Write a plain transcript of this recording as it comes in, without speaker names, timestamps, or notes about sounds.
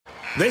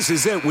This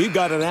is it. We've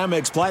got an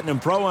Amex Platinum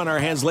Pro on our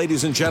hands,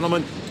 ladies and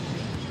gentlemen.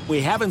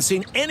 We haven't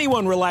seen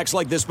anyone relax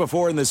like this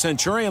before in the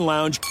Centurion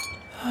Lounge.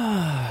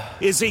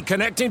 Is he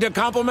connecting to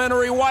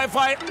complimentary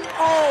Wi-Fi?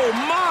 Oh,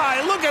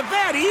 my. Look at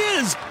that. He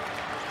is.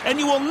 And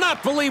you will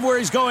not believe where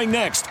he's going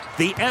next.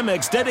 The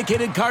Amex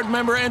dedicated card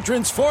member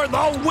entrance for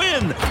the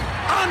win.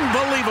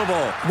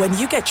 Unbelievable. When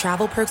you get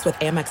travel perks with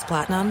Amex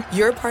Platinum,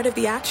 you're part of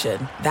the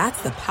action.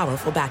 That's the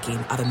powerful backing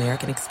of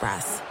American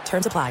Express.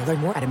 Terms apply. Learn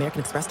more at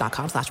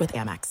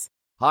americanexpress.com/withAmex.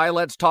 Hi,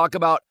 let's talk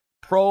about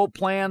Pro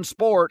Plan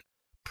Sport.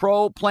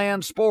 Pro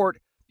Plan Sport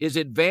is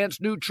advanced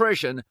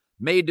nutrition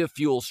made to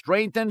fuel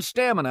strength and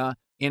stamina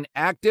in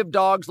active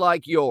dogs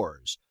like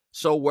yours.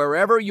 So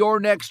wherever your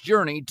next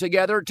journey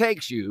together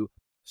takes you,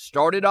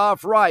 start it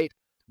off right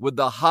with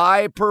the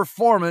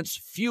high-performance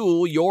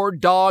fuel your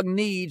dog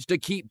needs to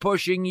keep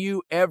pushing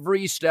you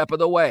every step of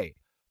the way.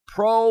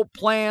 Pro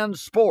Plan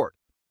Sport.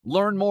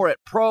 Learn more at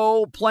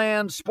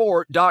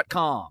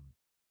ProPlansport.com.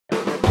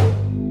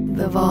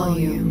 The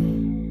volume.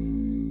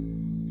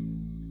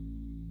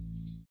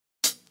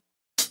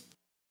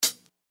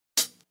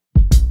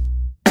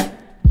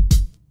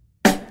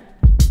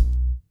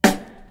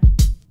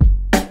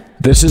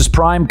 This is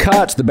Prime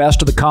Cuts, the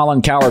best of the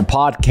Colin Cowherd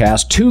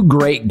podcast. Two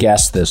great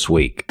guests this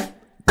week.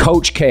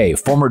 Coach K,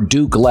 former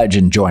Duke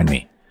legend, joined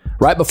me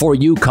right before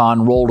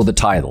UConn rolled to the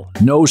title.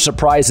 No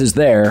surprises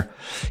there.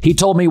 He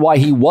told me why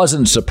he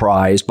wasn't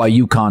surprised by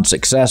UConn's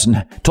success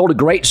and told a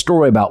great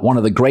story about one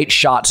of the great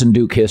shots in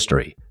Duke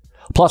history.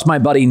 Plus, my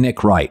buddy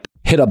Nick Wright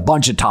hit a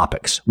bunch of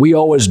topics. We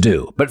always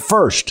do. But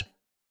first,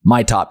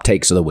 my top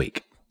takes of the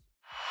week.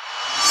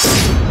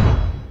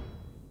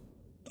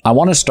 I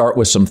want to start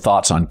with some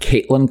thoughts on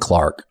Caitlin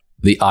Clark,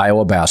 the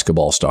Iowa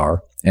basketball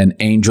star, and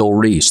Angel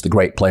Reese, the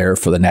great player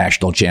for the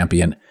national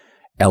champion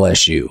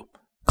LSU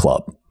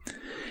club.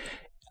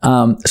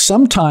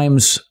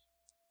 Sometimes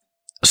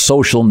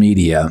social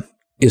media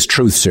is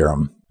truth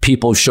serum.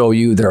 People show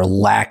you their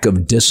lack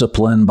of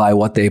discipline by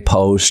what they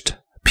post.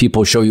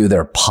 People show you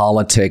their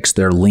politics,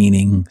 their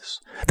leanings.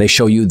 They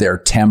show you their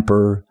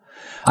temper.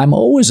 I'm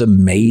always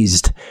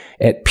amazed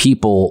at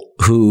people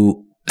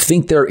who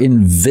think they're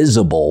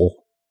invisible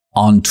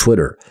on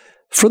Twitter.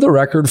 For the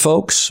record,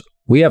 folks,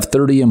 we have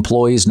 30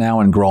 employees now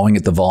and growing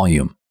at the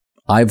volume.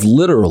 I've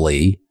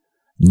literally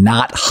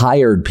not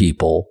hired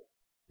people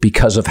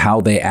because of how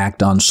they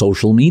act on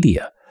social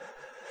media.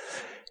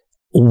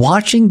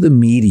 Watching the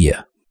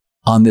media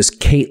on this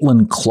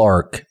Caitlin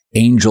Clark,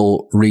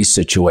 Angel Reese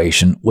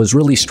situation was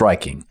really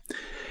striking.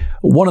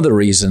 One of the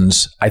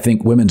reasons I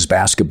think women's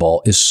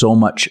basketball is so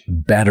much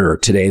better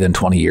today than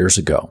 20 years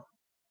ago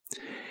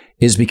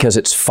is because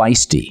it's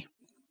feisty.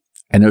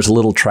 And there's a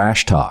little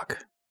trash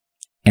talk,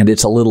 and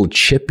it's a little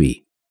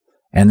chippy,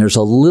 and there's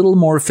a little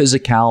more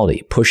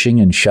physicality, pushing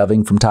and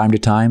shoving from time to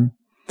time.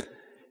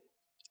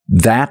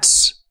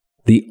 That's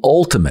the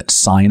ultimate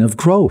sign of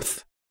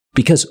growth,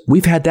 because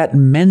we've had that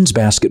in men's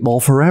basketball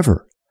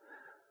forever.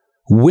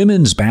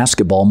 Women's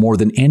basketball, more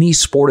than any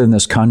sport in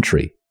this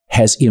country,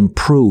 has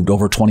improved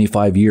over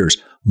 25 years.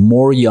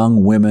 More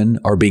young women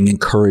are being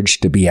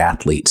encouraged to be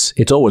athletes.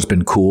 It's always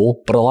been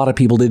cool, but a lot of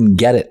people didn't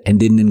get it and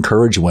didn't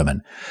encourage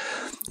women.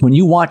 When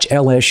you watch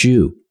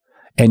LSU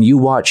and you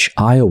watch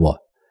Iowa,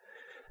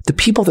 the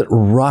people that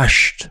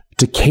rushed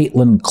to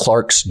Caitlin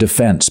Clark's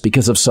defense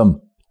because of some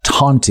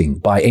taunting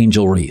by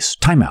Angel Reese,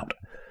 timeout.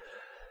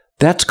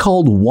 That's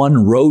called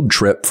one road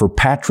trip for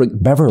Patrick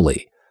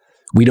Beverly.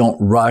 We don't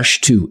rush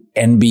to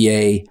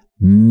NBA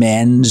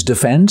men's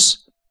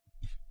defense.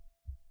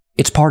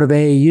 It's part of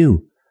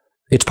AAU.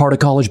 It's part of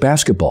college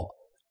basketball.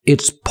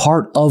 It's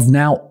part of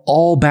now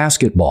all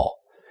basketball.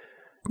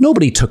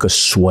 Nobody took a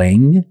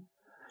swing.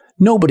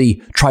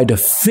 Nobody tried to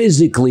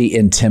physically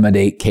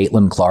intimidate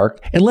Caitlin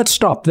Clark. And let's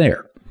stop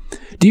there.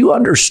 Do you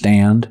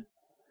understand?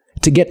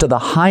 To get to the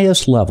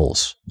highest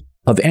levels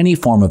of any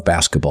form of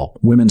basketball,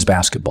 women's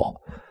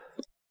basketball,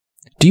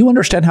 do you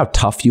understand how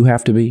tough you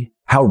have to be?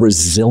 How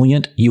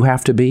resilient you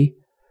have to be?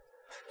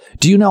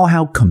 Do you know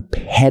how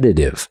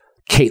competitive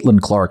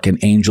Caitlin Clark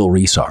and Angel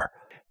Reese are?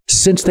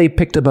 Since they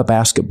picked up a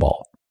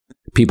basketball,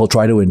 people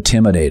try to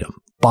intimidate them,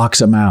 box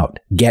them out,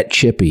 get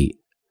chippy.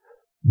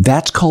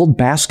 That's called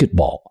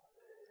basketball.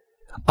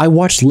 I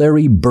watched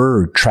Larry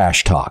Bird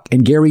trash talk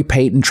and Gary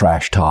Payton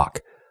trash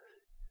talk.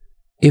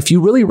 If you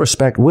really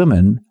respect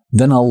women,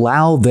 then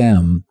allow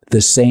them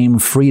the same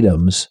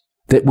freedoms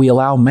that we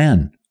allow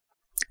men.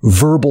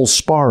 Verbal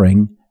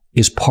sparring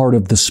is part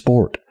of the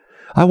sport.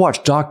 I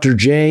watched Dr.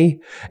 J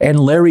and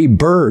Larry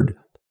Bird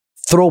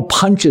throw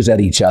punches at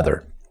each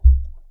other.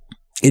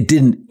 It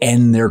didn't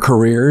end their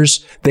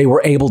careers. They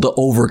were able to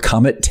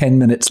overcome it 10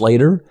 minutes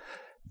later.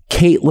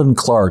 Caitlin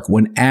Clark,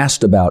 when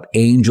asked about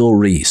Angel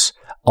Reese,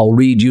 I'll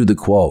read you the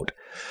quote.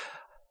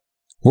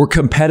 "We're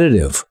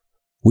competitive.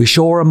 We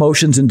show our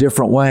emotions in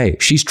different ways.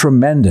 She's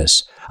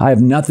tremendous. I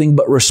have nothing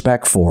but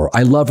respect for her.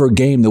 I love her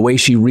game, the way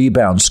she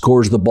rebounds,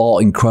 scores the ball,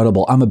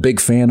 incredible. I'm a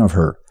big fan of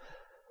her."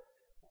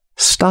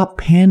 Stop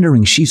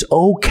pandering. She's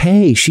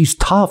okay. She's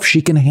tough.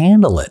 She can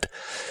handle it.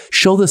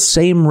 Show the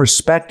same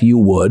respect you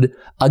would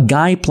a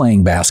guy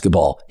playing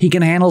basketball. He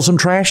can handle some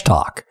trash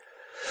talk.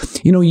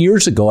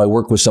 Years ago, I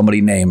worked with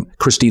somebody named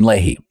Christine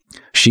Leahy.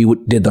 She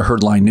did the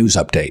Herdline News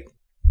Update.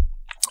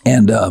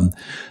 And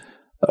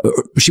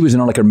she was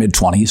in like her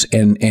mid-20s.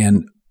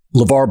 And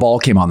LeVar Ball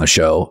came on the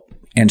show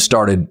and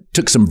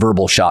took some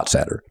verbal shots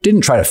at her.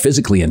 Didn't try to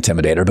physically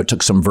intimidate her, but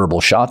took some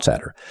verbal shots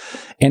at her.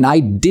 And I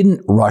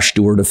didn't rush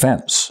to her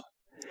defense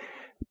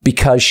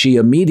because she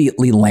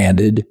immediately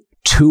landed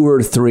 2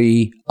 or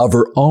 3 of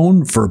her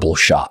own verbal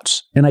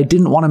shots. And I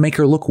didn't want to make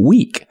her look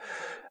weak.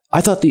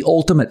 I thought the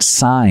ultimate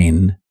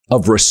sign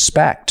of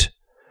respect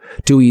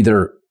to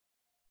either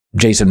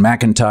Jason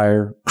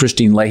McIntyre,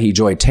 Christine Leahy,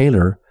 Joy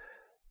Taylor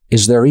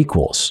is they're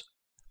equals.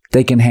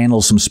 They can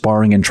handle some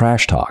sparring and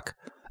trash talk.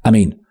 I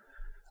mean,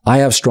 I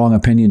have strong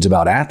opinions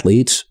about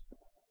athletes.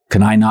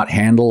 Can I not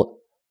handle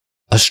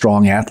a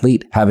strong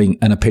athlete having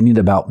an opinion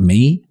about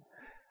me?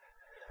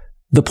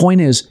 The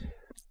point is,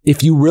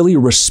 if you really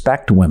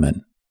respect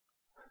women,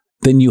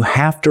 then you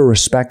have to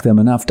respect them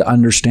enough to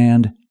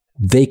understand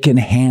they can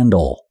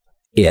handle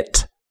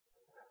it.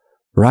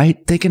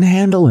 Right? They can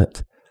handle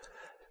it.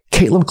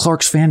 Caitlin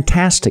Clark's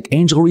fantastic.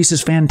 Angel Reese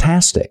is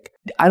fantastic.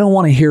 I don't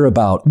want to hear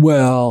about,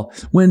 well,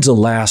 when's the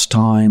last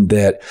time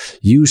that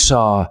you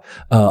saw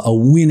a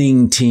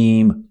winning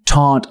team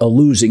taunt a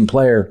losing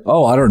player?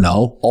 Oh, I don't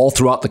know. All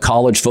throughout the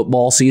college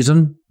football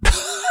season?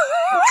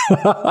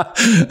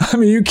 I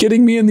mean, are you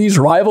kidding me in these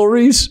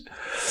rivalries?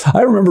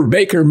 I remember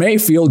Baker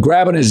Mayfield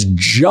grabbing his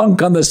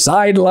junk on the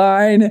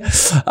sideline.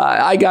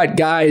 I got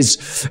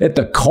guys at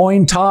the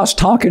coin toss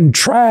talking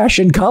trash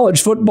in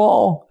college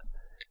football.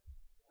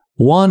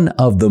 One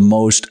of the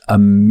most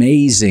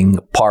amazing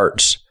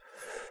parts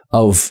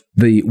of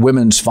the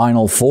women's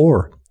Final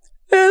Four,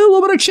 a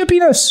little bit of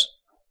chippiness,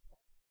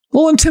 a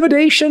little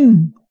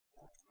intimidation,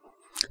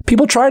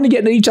 people trying to get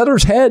into each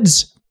other's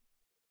heads.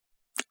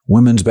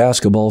 Women's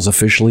basketball's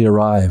officially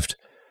arrived.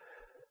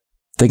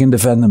 They can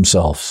defend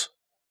themselves.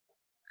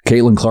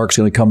 Caitlin Clark's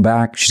going to come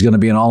back. She's going to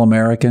be an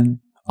All-American.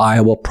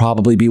 Iowa will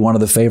probably be one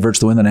of the favorites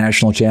to win the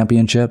national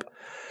championship.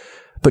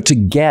 But to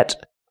get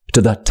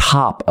to the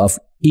top of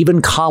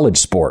even college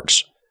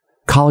sports,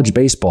 college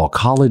baseball,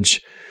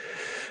 college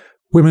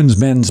women's,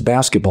 men's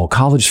basketball,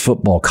 college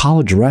football,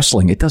 college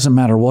wrestling, it doesn't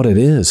matter what it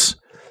is.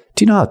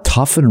 Do you know how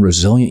tough and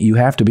resilient you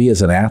have to be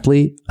as an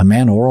athlete, a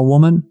man or a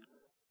woman?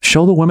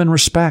 Show the women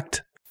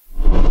respect.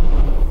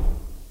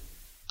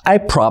 I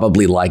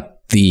probably like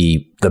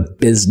the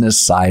business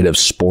side of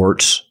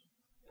sports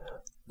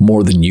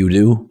more than you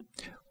do,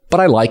 but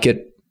I like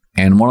it.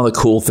 And one of the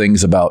cool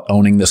things about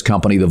owning this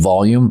company, The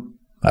Volume,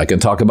 I can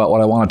talk about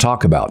what I want to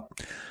talk about.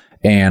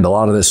 And a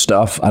lot of this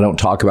stuff I don't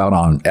talk about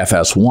on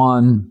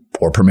FS1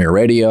 or Premier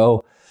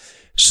Radio.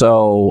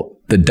 So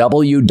the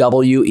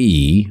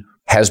WWE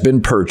has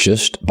been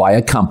purchased by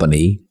a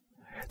company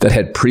that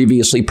had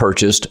previously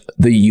purchased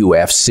the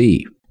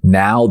UFC.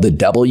 Now the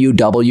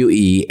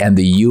WWE and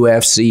the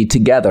UFC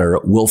together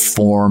will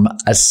form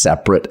a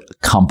separate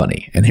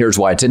company. And here's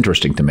why it's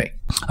interesting to me.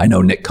 I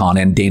know Nick Khan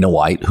and Dana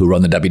White, who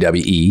run the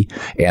WWE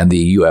and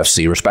the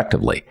UFC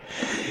respectively.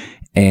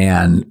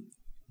 And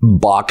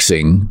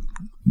boxing,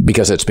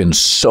 because it's been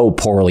so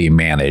poorly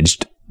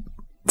managed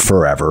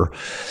forever,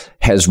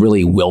 has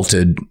really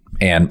wilted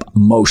and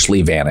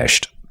mostly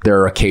vanished. There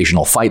are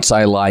occasional fights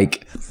I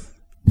like,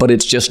 but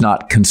it's just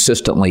not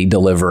consistently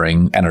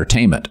delivering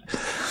entertainment.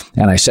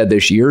 And I said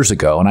this years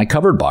ago, and I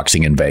covered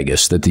boxing in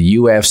Vegas, that the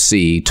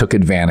UFC took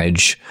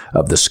advantage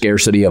of the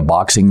scarcity of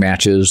boxing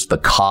matches, the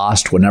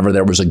cost whenever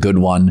there was a good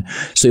one.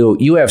 So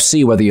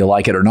UFC, whether you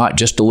like it or not,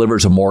 just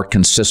delivers a more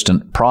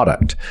consistent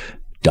product.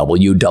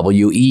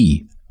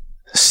 WWE,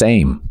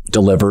 same,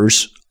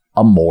 delivers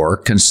a more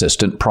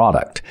consistent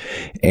product.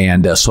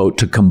 And so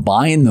to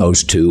combine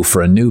those two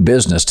for a new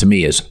business to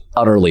me is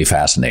utterly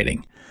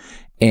fascinating.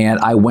 And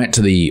I went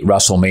to the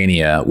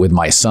WrestleMania with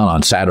my son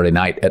on Saturday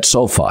night at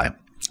SoFi.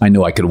 I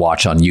knew I could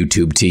watch on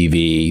YouTube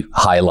TV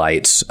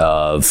highlights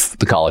of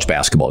the college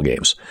basketball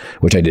games,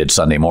 which I did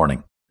Sunday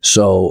morning.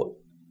 So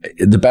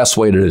the best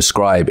way to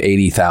describe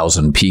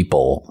 80,000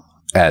 people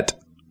at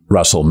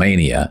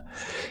WrestleMania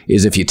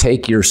is if you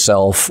take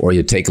yourself or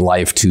you take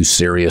life too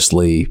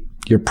seriously,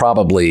 you're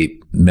probably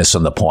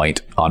missing the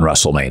point on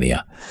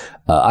WrestleMania.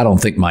 I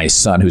don't think my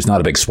son, who's not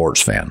a big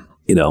sports fan,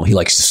 he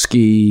likes to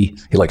ski.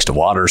 He likes to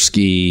water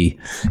ski.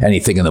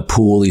 Anything in the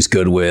pool he's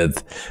good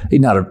with.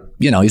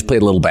 He's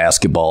played a little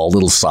basketball, a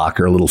little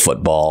soccer, a little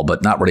football,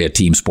 but not really a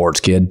team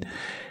sports kid.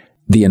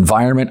 The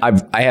environment,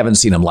 I haven't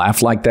seen him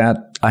laugh like that.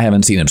 I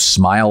haven't seen him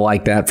smile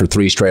like that for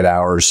 3 straight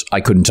hours.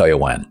 I couldn't tell you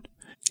when.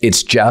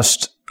 It's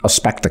just a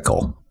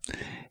spectacle.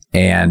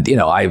 And,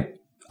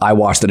 I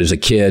watched it as a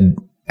kid.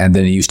 And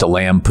then he used to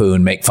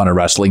lampoon, make fun of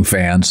wrestling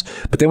fans.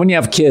 But then when you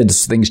have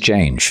kids, things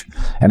change.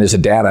 And as a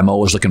dad, I'm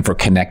always looking for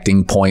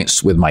connecting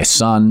points with my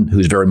son,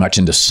 who's very much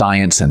into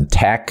science and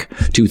tech,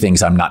 2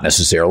 things I'm not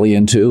necessarily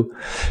into.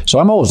 So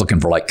I'm always looking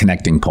for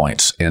connecting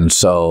points. And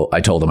so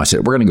I told him, I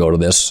said, we're going to go to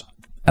this.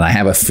 And I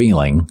have a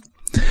feeling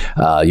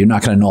You're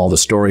not going to know all the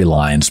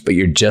storylines, but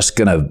you're just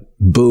going to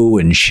boo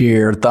and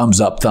cheer,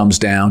 thumbs up, thumbs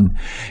down.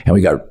 And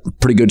we got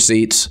pretty good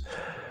seats.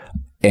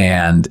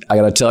 And I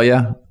got to tell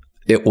you,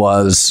 it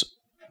was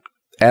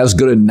as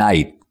good a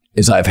night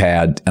as I've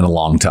had in a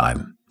long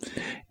time.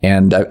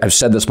 And I've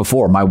said this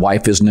before. My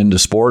wife isn't into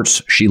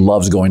sports. She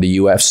loves going to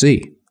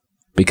UFC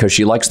because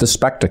she likes the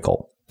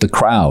spectacle, the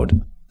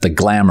crowd, the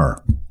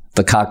glamour,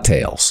 the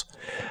cocktails.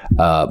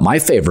 My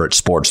favorite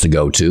sports to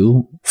go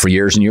to for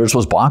years and years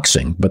was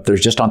boxing, but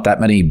there's just not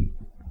that many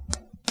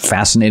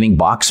fascinating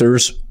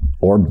boxers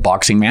or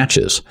boxing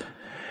matches.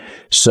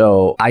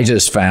 So I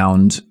just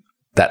found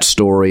that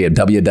story of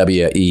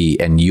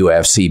WWE and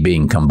UFC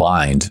being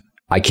combined.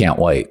 I can't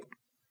wait.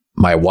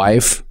 My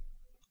wife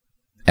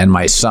and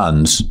my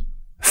son's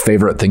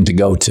favorite thing to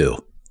go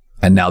to.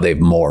 And now they've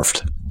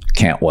morphed.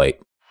 Can't wait.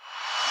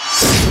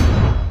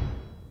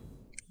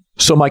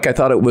 So, Mike, I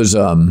thought it was,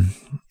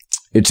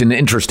 it's an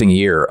interesting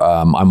year.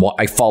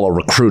 I follow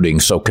recruiting.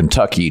 So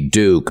Kentucky,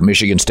 Duke,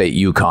 Michigan State,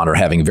 UConn are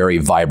having very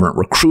vibrant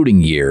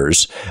recruiting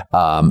years.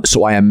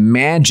 So I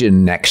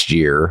imagine next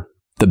year,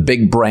 the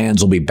big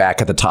brands will be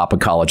back at the top of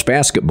college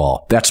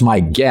basketball. That's my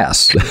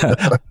guess.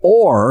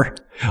 Or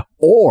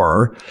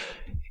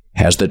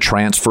has the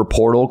transfer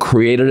portal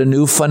created a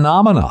new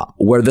phenomenon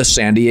where the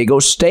San Diego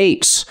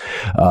States,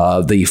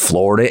 the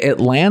Florida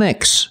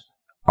Atlantics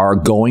are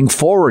going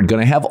forward,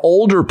 going to have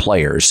older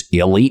players,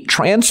 elite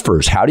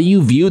transfers? How do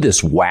you view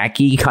this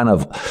wacky kind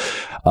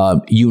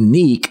of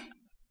unique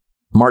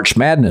March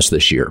Madness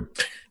this year?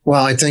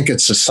 Well, I think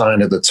it's a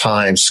sign of the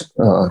times,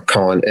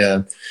 Colin.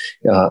 And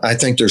I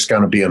think there's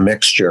going to be a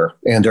mixture,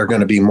 and there are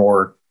going to be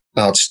more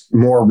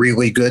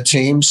really good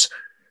teams.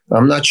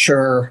 I'm not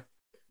sure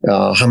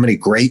how many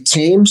great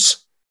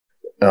teams,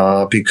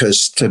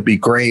 because to be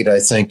great, I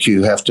think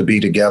you have to be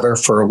together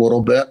for a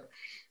little bit,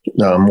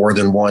 more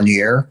than 1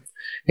 year.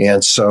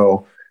 And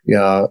so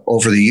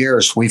over the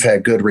years, we've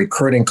had good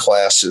recruiting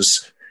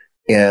classes,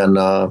 and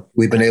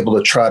we've been able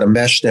to try to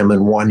mesh them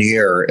in 1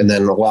 year, and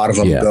then a lot of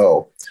them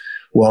go.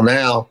 Well,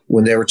 now,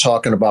 when they were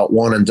talking about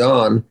one and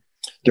done,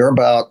 there are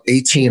about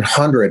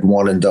 1,800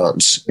 one and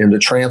dones in the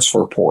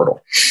transfer portal.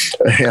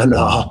 And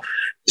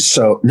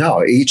so,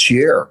 no, each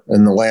year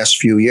in the last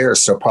few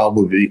years, there'll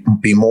probably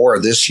be more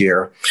this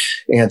year.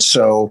 And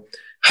so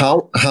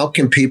how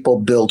can people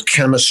build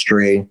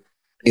chemistry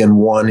in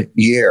 1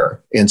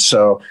 year? And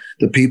so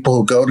the people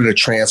who go to the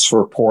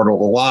transfer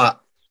portal a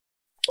lot,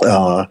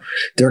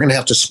 they're going to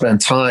have to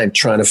spend time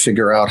trying to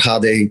figure out how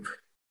they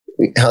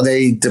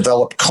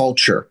develop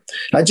culture.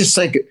 I just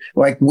think,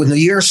 like, when the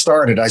year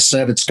started, I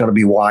said it's going to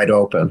be wide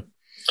open.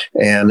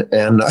 And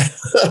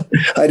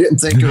I didn't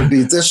think it would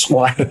be this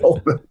wide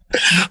open,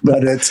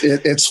 but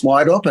it's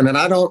wide open. And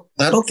I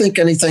don't think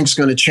anything's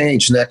going to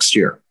change next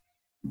year.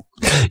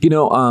 You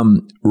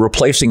know,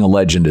 replacing a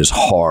legend is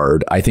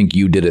hard. I think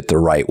you did it the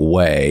right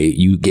way.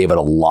 You gave it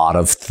a lot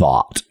of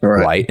thought,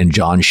 right? And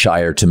John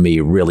Shire, to me,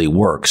 really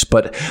works.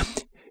 But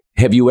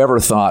have you ever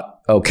thought,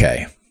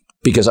 okay,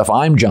 because if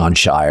I'm John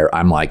Shire,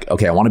 I'm like,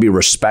 okay, I want to be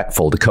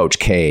respectful to Coach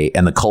K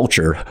and the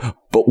culture,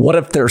 but what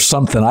if there's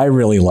something I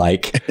really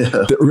like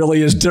that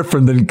really is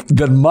different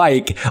than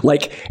Mike?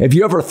 Like, have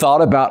you ever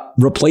thought about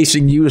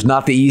replacing you is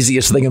not the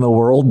easiest thing in the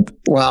world?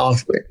 Well,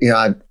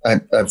 yeah,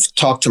 I've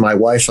talked to my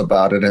wife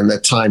about it, and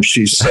at times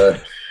she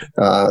said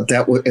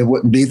it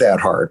wouldn't be that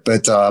hard.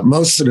 But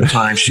most of the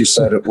time she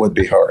said it would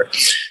be hard.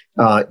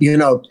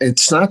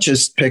 It's not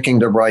just picking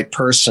the right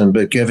person,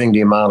 but giving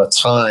the amount of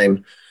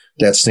time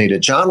that's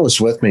needed. John was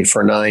with me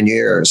for 9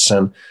 years.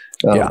 And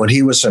when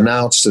he was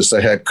announced as the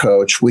head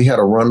coach, we had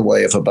a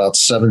runway of about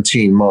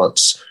 17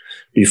 months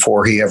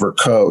before he ever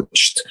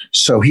coached.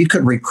 So he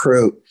could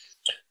recruit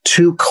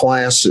 2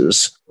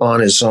 classes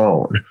on his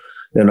own.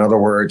 In other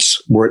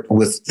words,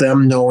 with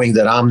them knowing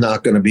that I'm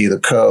not going to be the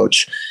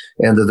coach,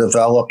 and to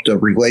develop the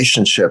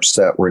relationships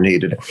that were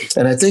needed.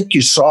 And I think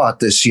you saw it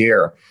this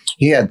year.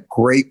 He had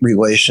great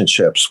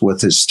relationships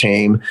with his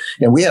team,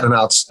 and we had an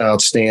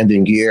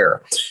outstanding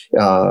year.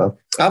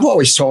 I've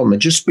always told him,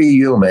 just be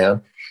you,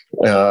 man.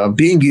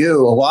 Being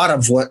you, a lot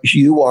of what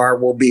you are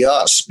will be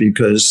us,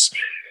 because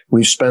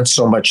we've spent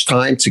so much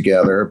time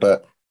together,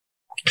 but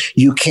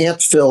you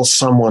can't fill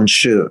someone's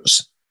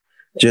shoes.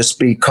 Just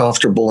be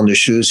comfortable in the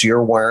shoes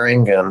you're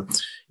wearing, and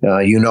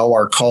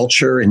our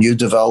culture, and you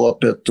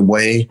develop it the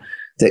way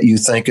that you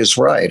think is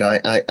right.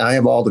 I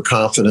have all the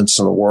confidence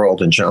in the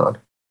world in John.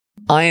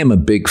 I am a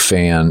big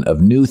fan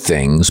of new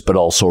things, but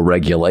also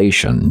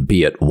regulation,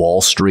 be it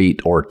Wall Street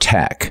or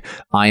tech.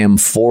 I am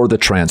for the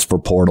transfer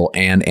portal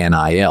and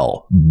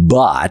NIL,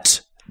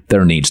 but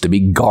there needs to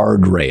be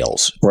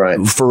guardrails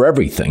for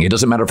everything. It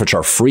doesn't matter if it's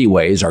our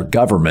freeways, our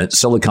government,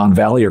 Silicon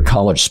Valley, or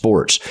college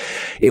sports.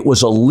 It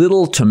was a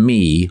little, to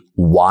me,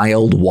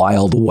 wild,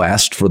 wild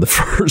west for the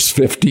first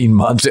 15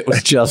 months. It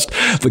was just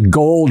the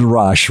gold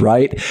rush,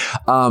 right?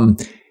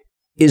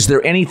 Is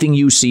there anything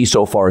you see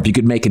so far, if you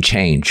could make a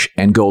change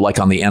and go like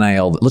on the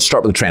NIL, let's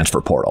start with the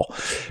transfer portal,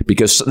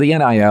 because the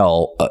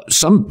NIL,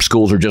 some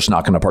schools are just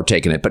not going to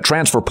partake in it, but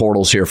transfer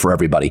portal's here for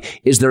everybody.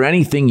 Is there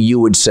anything you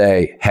would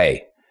say,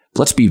 hey,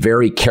 let's be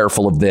very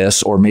careful of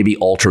this or maybe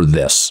alter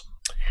this?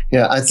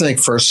 Yeah, I think,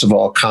 first of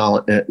all,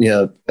 Colin,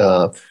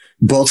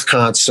 both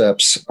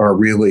concepts are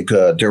really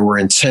good. There were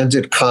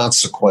intended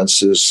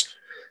consequences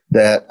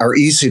that are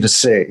easy to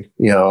see.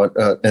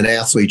 An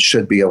athlete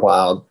should be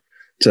allowed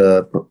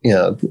to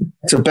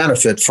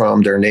benefit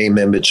from their name,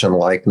 image, and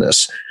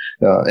likeness.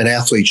 An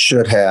athlete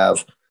should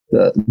have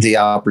the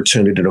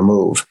opportunity to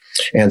move.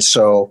 And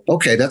so,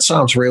 okay, that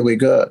sounds really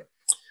good.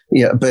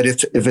 Yeah, but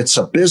if it's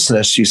a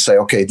business, you say,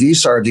 okay,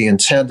 these are the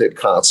intended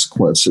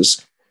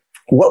consequences.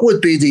 What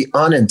would be the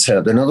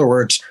unintended? In other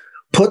words,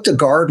 put the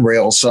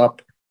guardrails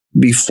up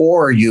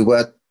before you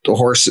let the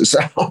horses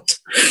out.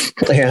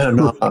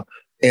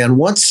 And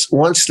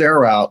once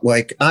they're out,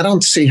 like, I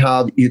don't see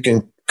how you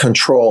can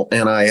control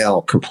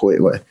NIL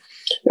completely.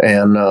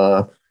 And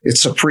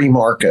it's a free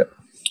market.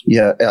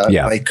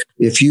 Like,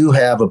 if you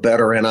have a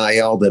better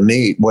NIL than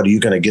me, what, are you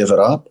going to give it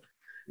up?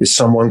 Is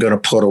someone going to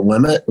put a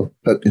limit?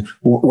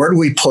 Where do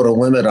we put a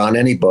limit on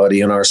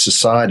anybody in our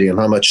society and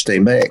how much they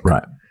make?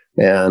 Right.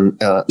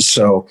 And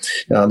so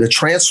the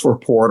transfer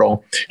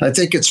portal, I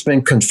think it's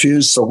been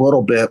confused a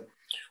little bit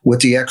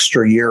with the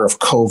extra year of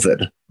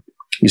COVID.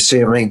 You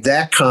see, I mean,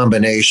 that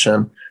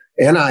combination,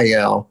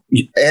 NIL,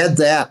 add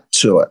that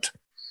to it.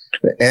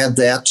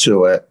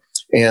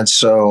 And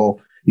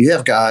so you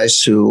have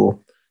guys who,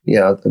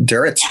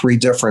 they're at 3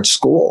 different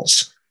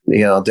schools.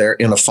 They're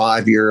in a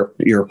 5-year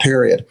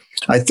period.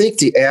 I think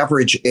the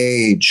average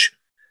age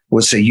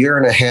was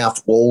 1.5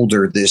 years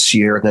older this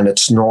year than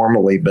it's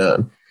normally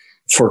been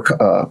for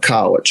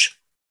college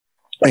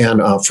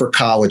and for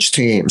college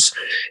teams.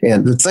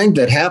 And the thing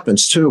that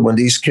happens, too, when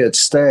these kids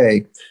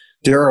stay,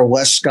 there are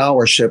less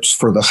scholarships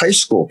for the high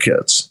school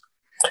kids.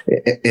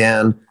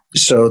 And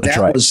so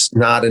that was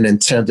not an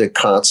intended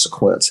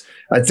consequence.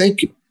 I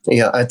think,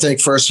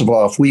 first of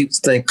all, if we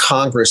think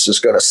Congress is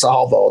going to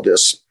solve all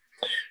this,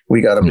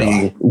 we got to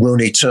be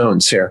Looney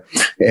Tunes here.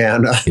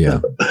 And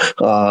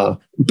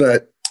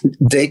but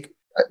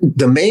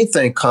the main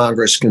thing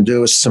Congress can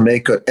do is to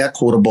make it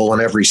equitable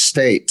in every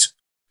state,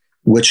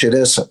 which it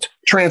isn't.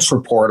 Transfer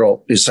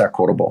portal is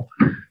equitable.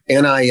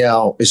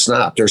 NIL is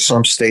not. There's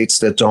some states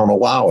that don't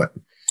allow it.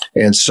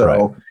 And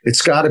so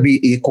it's got to be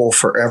equal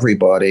for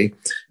everybody.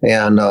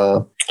 And,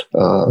 my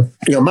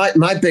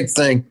big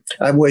thing,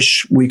 I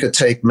wish we could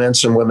take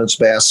men's and women's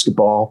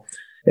basketball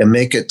and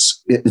make it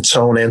its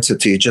own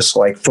entity, just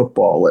like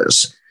football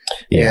is,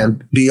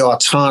 and be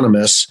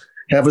autonomous,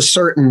 have a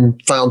certain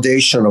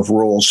foundation of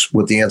rules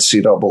with the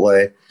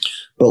NCAA,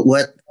 but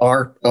let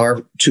our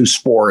two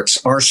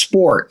sports, our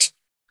sport,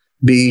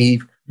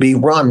 be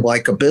run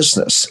like a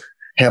business,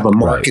 have a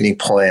marketing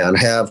plan,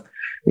 have,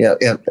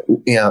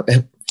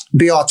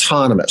 be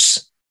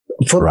autonomous.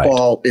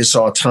 Football is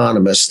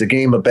autonomous. The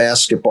game of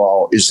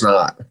basketball is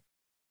not.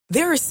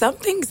 There are some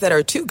things that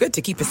are too good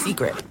to keep a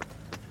secret.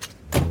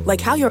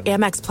 Like how your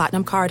Amex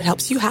Platinum card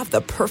helps you have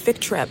the perfect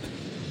trip.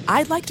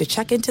 I'd like to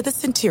check into the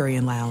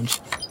Centurion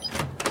Lounge.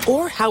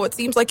 Or how it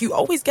seems like you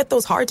always get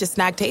those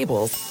hard-to-snag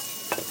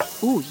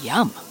tables. Ooh,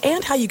 yum.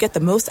 And how you get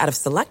the most out of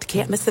select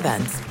can't-miss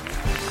events.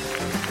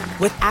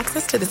 With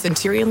access to the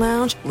Centurion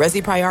Lounge,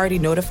 Resi Priority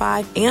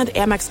Notified, and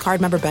Amex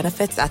card member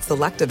benefits at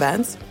select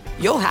events,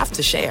 you'll have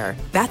to share.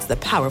 That's the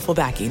powerful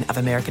backing of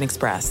American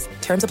Express.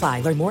 Terms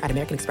apply. Learn more at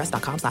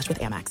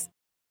americanexpress.com/withAmex.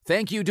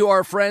 Thank you to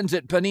our friends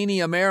at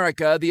Panini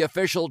America, the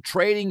official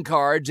trading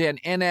cards and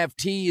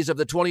NFTs of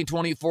the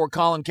 2024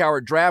 Colin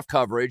Cowherd draft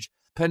coverage.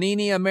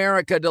 Panini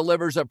America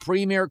delivers a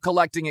premier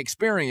collecting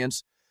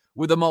experience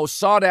with the most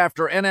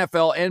sought-after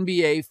NFL,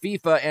 NBA,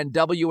 FIFA, and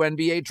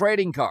WNBA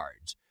trading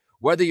cards.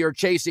 Whether you're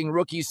chasing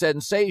rookie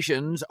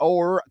sensations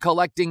or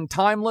collecting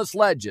timeless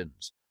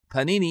legends,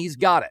 Panini's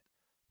got it.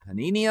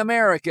 Panini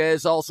America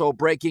is also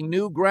breaking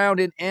new ground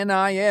in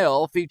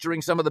NIL,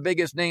 featuring some of the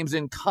biggest names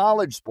in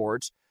college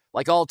sports,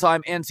 like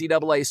all-time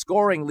NCAA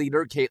scoring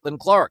leader Caitlin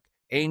Clark,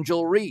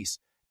 Angel Reese,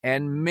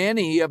 and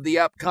many of the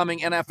upcoming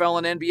NFL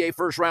and NBA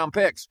first-round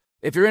picks.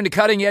 If you're into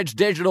cutting-edge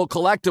digital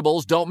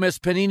collectibles, don't miss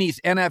Panini's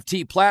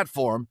NFT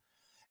platform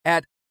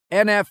at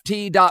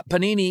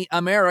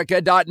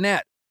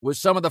nft.paniniamerica.net with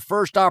some of the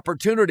first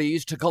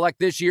opportunities to collect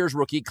this year's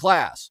rookie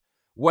class.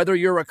 Whether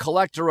you're a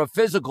collector of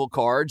physical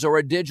cards or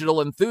a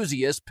digital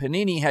enthusiast,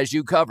 Panini has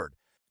you covered.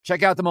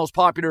 Check out the most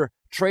popular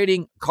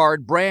trading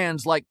card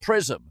brands like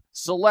Prism,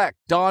 Select,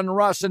 Don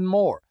Russ, and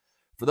more.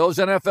 For those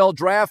NFL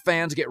draft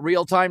fans, get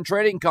real-time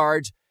trading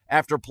cards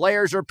after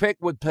players are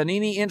picked with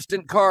Panini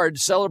Instant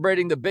Cards,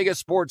 celebrating the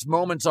biggest sports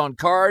moments on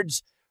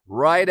cards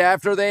right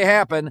after they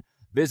happen.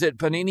 Visit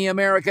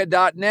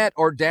PaniniAmerica.net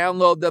or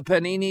download the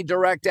Panini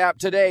Direct app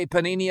today.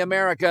 Panini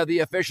America, the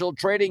official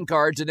trading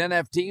cards and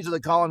NFTs of the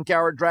Colin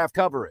Cowherd draft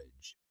coverage.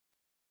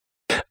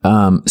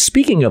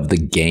 Speaking of the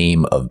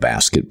game of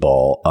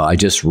basketball, I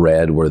just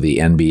read where the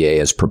NBA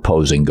is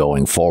proposing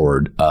going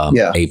forward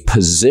a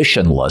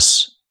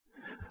positionless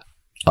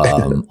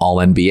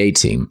all-NBA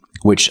team,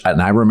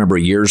 and I remember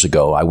years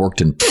ago, I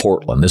worked in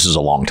Portland. This is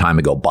a long time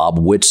ago. Bob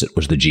Whitsitt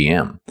was the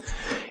GM.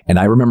 And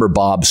I remember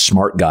Bob,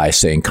 smart guy,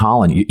 saying,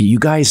 Colin, you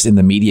guys in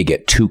the media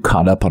get too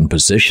caught up on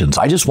positions.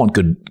 I just want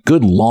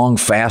good, long,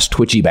 fast,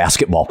 twitchy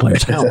basketball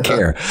players. I don't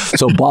care.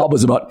 So Bob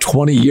was about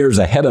 20 years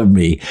ahead of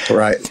me.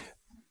 Right.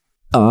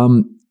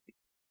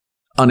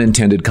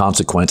 Unintended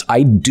consequence.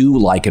 I do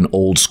like an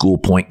old school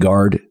point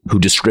guard who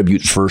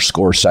distributes first,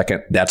 scores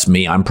second. That's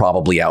me. I'm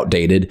probably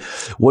outdated.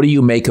 What do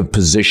you make of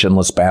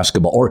positionless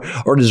basketball? Or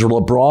does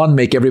LeBron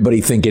make everybody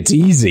think it's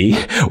easy?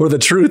 Or the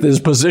truth is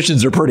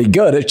positions are pretty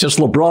good. It's just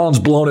LeBron's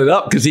blown it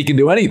up because he can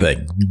do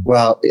anything.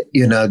 Well,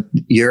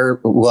 your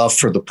love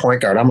for the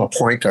point guard. I'm a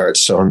point guard.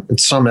 So in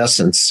some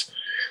essence,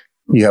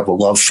 you have a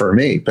love for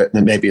me, but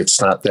maybe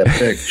it's not that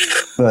big.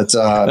 But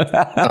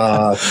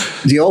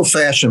the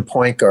old-fashioned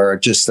point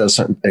guard just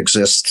doesn't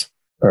exist,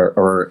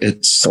 or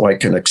it's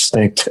like an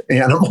extinct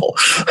animal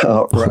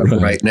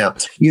right now.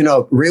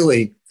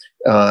 Really,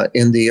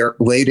 in the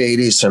late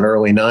 80s and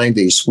early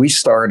 90s, we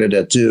started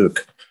at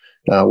Duke,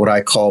 what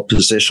I call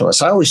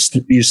positionless. I always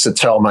used to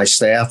tell my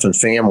staff and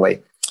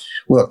family,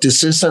 look,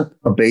 this isn't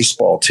a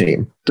baseball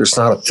team. There's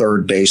not a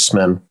third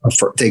baseman.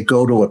 They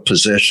go to a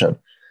position.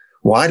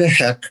 Why the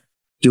heck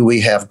do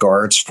we have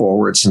guards,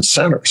 forwards, and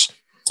centers?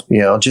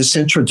 Just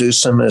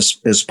introduce them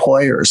as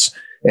players.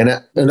 And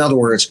in other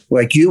words,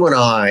 like you and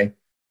I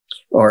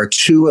are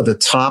two of the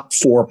top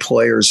 4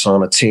 players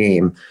on a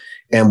team,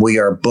 and we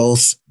are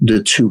both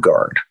the 2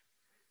 guard.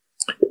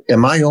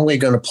 Am I only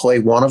going to play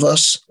one of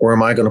us, or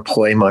am I going to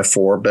play my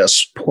 4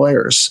 best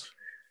players?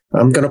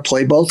 I'm going to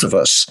play both of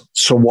us.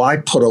 So why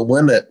put a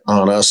limit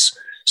on us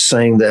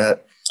saying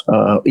that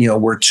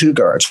we're 2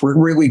 guards? We're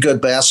really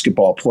good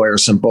basketball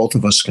players, and both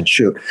of us can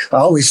shoot. I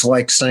always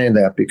like saying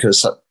that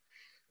because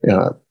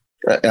I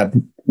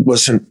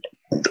wasn't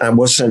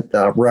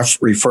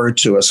referred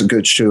to as a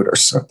good shooter.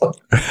 So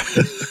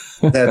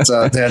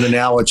that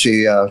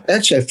analogy.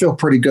 Actually, I feel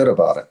pretty good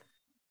about it.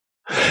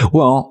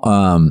 Well,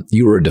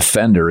 you were a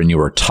defender and you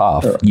were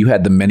tough. Sure. You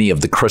had many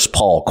of the Chris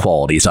Paul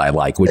qualities I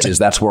like,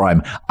 that's where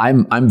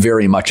I'm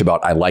very much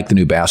about. I like the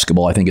new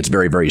basketball. I think it's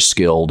very, very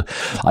skilled.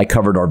 I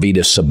covered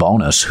Arvydas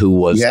Sabonis, who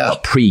was a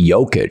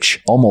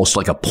pre-Jokic, almost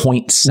like a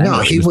point center.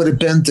 No, he would have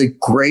been the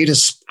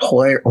greatest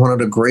player, one of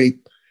the great.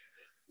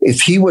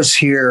 If he was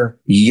here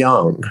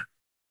young,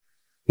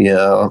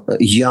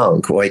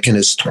 like in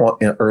his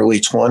early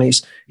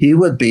 20s, he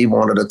would be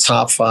one of the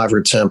top 5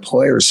 or 10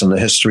 players in the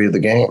history of the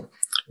game.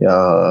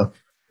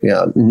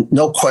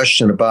 No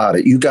question about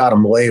it. You got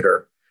him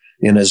later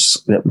in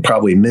his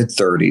probably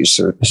mid-30s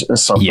or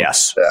something like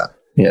that.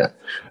 Yeah.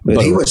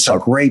 But he was a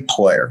great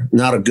player,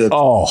 not a good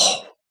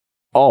player.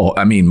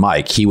 I mean,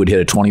 Mike, he would hit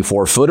a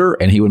 24-footer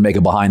and he would make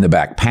a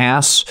behind-the-back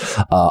pass.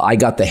 I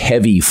got the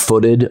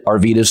heavy-footed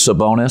Arvydas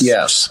Sabonis.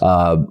 Yes.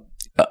 A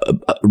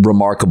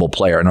remarkable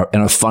player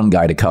and a fun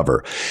guy to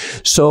cover.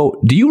 So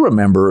do you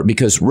remember,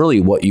 because really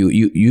what you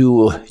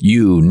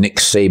Nick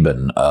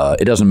Saban,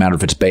 it doesn't matter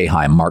if it's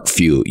Boeheim, Mark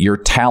Few, you're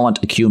talent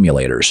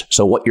accumulators.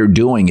 So what you're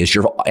doing is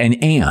you're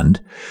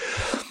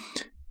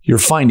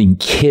finding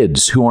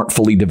kids who aren't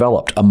fully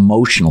developed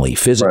emotionally,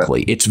 physically.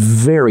 Right. It's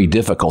very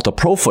difficult. A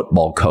pro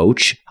football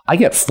coach, I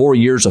get 4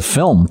 years of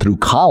film through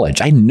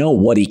college. I know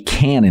what he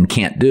can and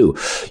can't do.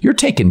 You're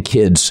taking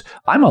kids.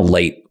 I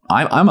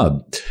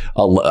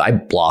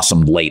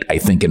blossomed late, I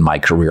think, in my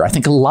career. I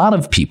think a lot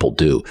of people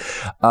do.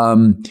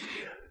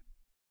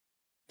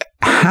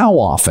 How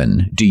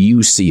often do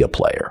you see a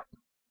player?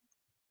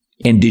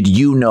 And did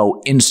you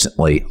know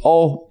instantly,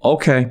 oh,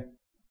 okay,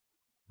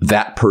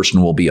 that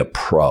person will be a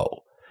pro?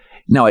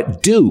 Now,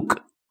 at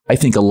Duke, I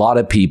think a lot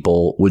of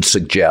people would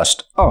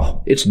suggest,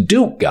 oh, it's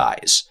Duke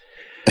guys.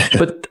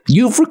 But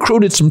you've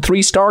recruited some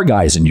 3-star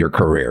guys in your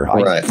career.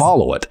 I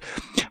follow it.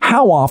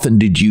 How often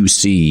did you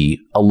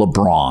see a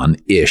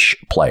LeBron-ish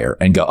player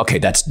and go, okay,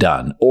 that's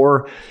done?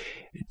 Or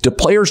do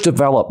players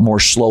develop more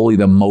slowly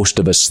than most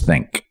of us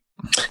think?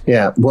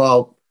 Yeah,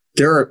 well,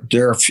 there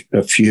are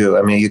a few.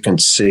 I mean, you can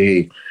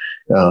see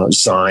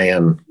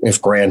Zion, if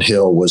Grant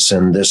Hill was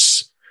in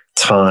this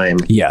time.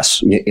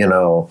 Yes.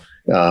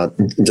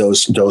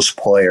 Those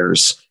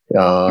players,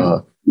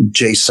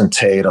 Jason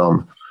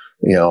Tatum,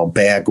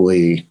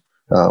 Bagley,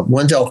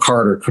 Wendell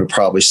Carter could have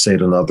probably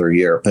stayed another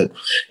year, but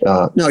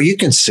no, you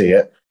can see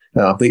it.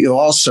 But you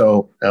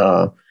also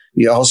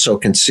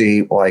can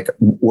see like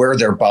where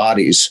their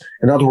bodies,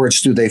 in other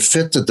words, do they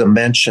fit the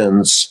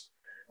dimensions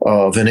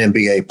of an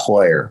NBA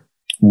player?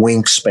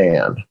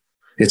 Wingspan.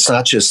 It's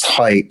not just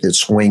height,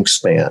 it's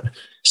wingspan,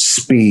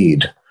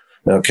 speed.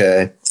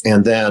 Okay.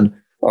 And then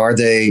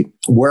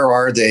where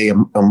are they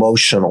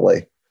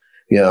emotionally?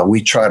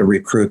 We try to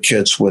recruit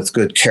kids with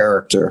good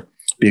character,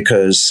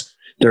 because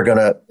they're going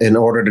to, in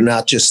order to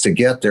not just to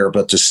get there,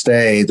 but to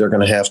stay, they're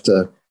going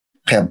to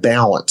have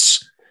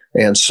balance.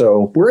 And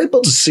so we're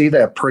able to see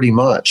that pretty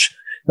much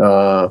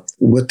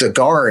with the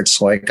guards.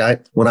 Like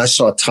when I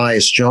saw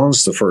Tyus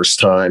Jones the first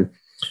time,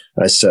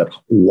 I said,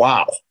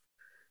 wow,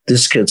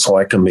 this kid's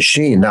like a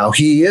machine. Now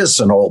he is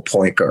an old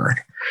point guard.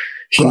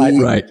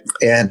 Right.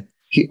 And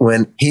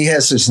when he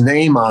has his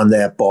name on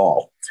that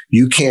ball,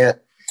 you can't,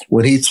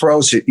 when he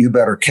throws it, you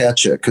better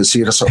catch it because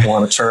he doesn't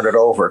want to turn it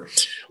over.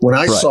 When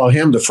I saw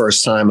him the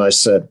first time, I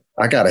said,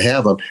 I got to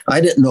have him.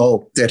 I didn't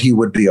know that he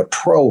would be a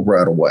pro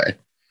right away.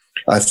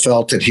 I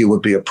felt that he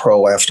would be a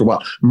pro after a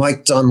while.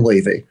 Mike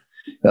Dunleavy,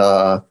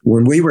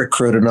 when we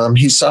recruited him,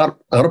 he's out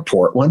of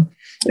Portland.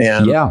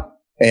 And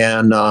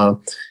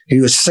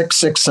he was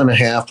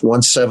 6'6.5",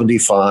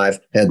 175,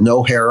 had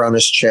no hair on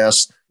his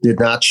chest, did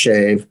not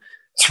shave.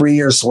 3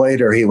 years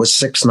later, he was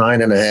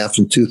 6'9.5"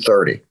 and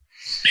 230.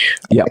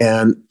 Yeah.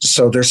 And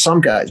so there's some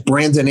guys,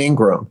 Brandon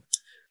Ingram,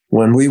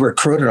 when we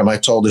recruited him, I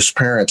told his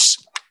parents,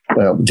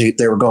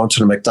 they were going to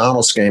the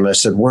McDonald's game. I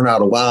said, we're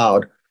not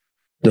allowed.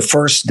 The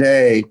first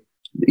day,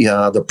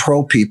 the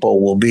pro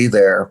people will be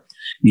there.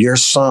 Your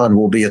son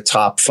will be a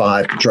top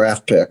 5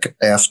 draft pick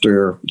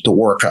after the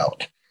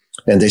workout.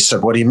 And they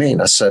said, what do you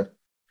mean? I said,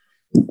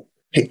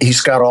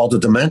 he's got all the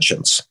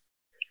dimensions.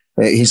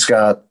 He's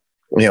got,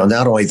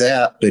 not only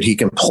that, but he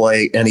can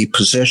play any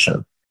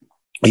position.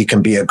 He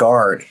can be a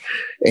guard.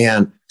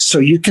 And so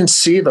you can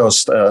see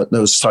those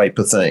type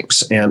of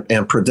things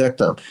and predict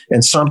them.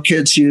 And some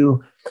kids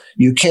you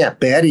can't.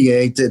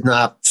 Battier did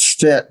not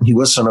fit. He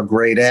wasn't a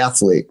great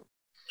athlete.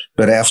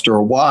 But after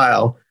a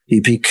while, he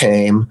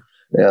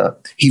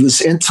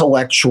was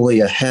intellectually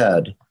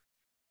ahead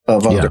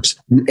of others.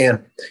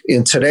 And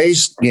in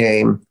today's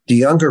game, the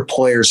younger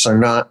players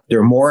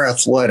they're more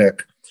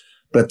athletic,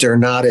 but they're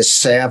not as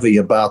savvy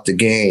about the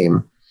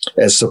game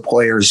as the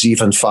players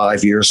even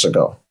 5 years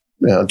ago.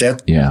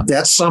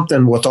 That's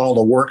something with all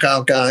the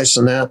workout guys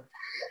and that.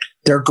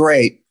 They're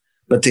great,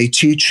 but they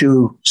teach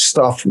you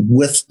stuff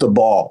with the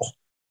ball.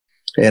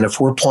 And if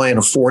we're playing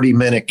a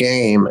 40-minute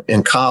game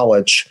in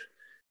college,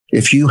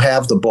 if you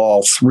have the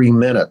ball 3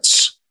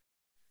 minutes,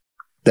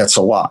 that's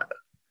a lot.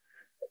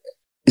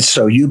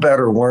 So you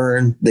better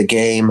learn the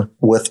game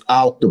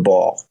without the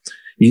ball.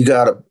 You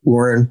got to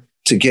learn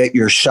to get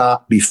your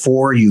shot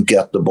before you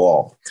get the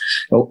ball.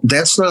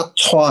 That's not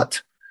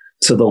taught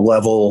to the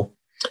level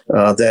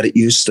that it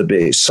used to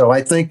be. So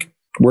I think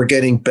we're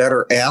getting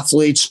better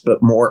athletes,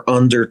 but more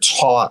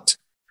under-taught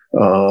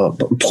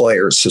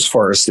players as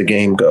far as the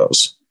game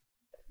goes.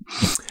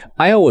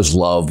 I always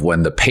love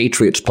when the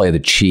Patriots play the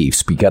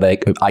Chiefs because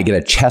I get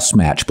a chess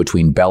match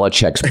between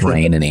Belichick's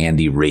brain and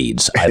Andy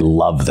Reid's. I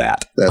love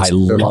that. I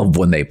love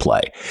when they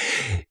play.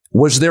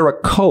 Was there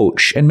a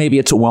coach, and maybe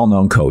it's a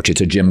well-known coach,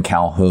 it's a Jim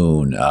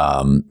Calhoun,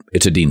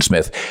 it's a Dean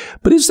Smith,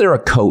 but is there a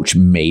coach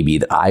maybe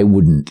that I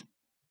wouldn't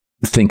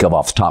think of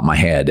off the top of my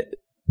head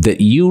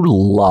that you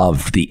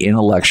loved the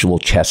intellectual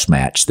chess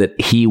match, that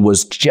he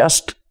was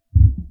just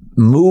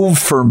move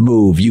for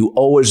move? You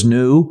always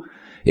knew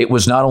it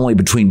was not only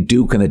between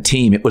Duke and the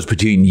team, it was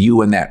between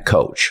you and that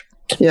coach.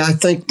 Yeah, I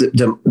think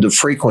the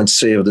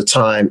frequency of the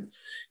time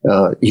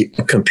he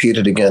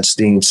competed against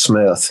Dean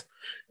Smith,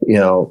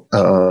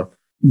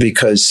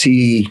 because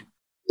he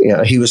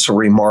was a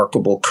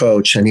remarkable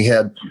coach and he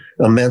had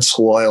immense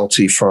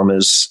loyalty from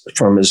his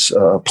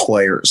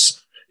players.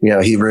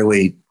 He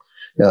really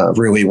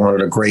one of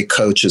the great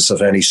coaches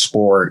of any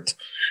sport.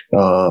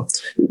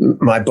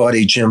 My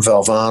buddy Jim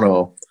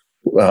Valvano,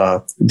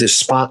 the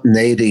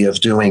spontaneity of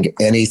doing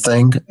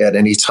anything at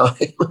any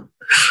time.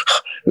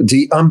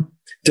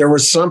 There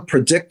was some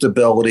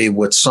predictability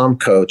with some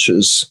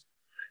coaches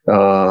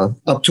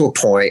up to a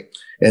point,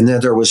 and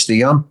then there was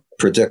the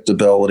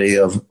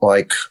unpredictability of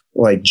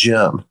like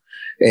Jim.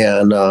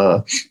 And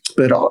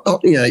but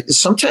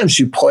sometimes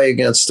you play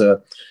against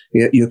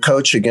you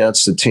coach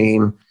against a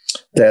team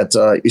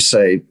that you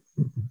say,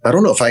 I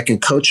don't know if I can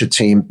coach a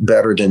team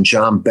better than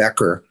John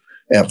Becker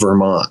at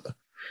Vermont,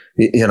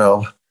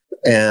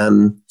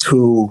 and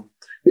who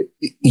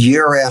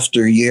year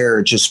after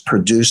year just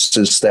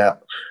produces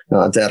that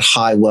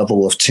high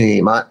level of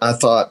team. I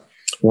thought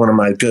one of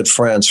my good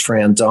friends,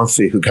 Fran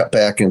Dunphy, who got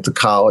back into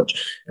college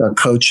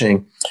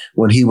coaching,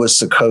 when he was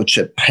the coach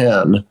at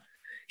Penn,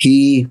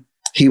 he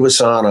was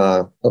on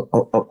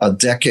a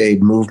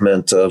decade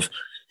movement of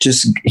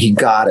just he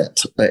got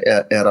it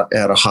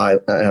at a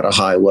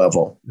high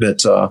level.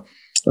 But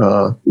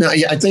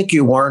I think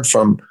you learn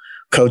from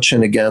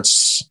coaching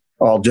against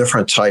all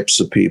different types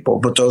of people,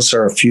 but those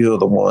are a few of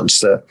the ones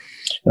that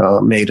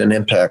made an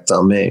impact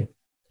on me.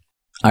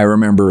 I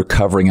remember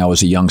I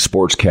was a young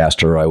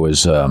sportscaster. I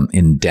was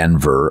in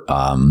Denver.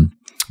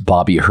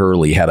 Bobby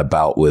Hurley had a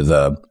bout with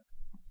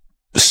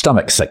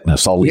stomach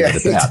sickness. I'll leave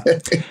it at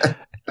that.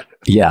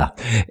 Yeah.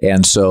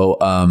 And so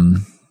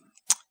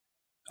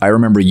I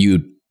remember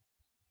you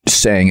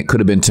saying, it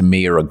could have been to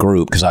me or a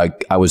group, because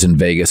I was in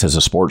Vegas as a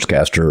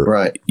sportscaster.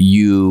 Right.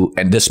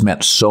 And this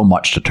meant so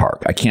much to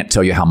Tark. I can't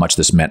tell you how much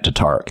this meant to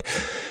Tark.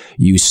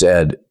 You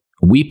said,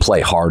 we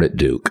play hard at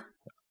Duke.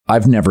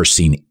 I've never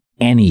seen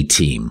any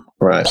team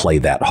play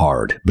that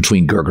hard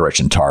between Gergerich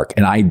and Tark.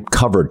 And I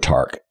covered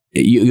Tark.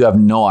 You have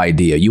no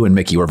idea. You and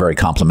Mickey were very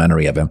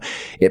complimentary of him.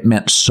 It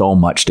meant so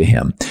much to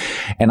him.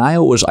 And I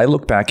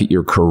look back at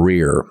your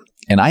career,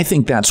 and I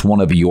think that's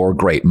one of your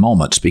great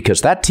moments,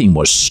 because that team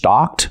was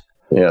stocked.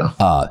 Yeah.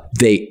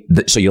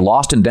 So you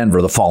lost in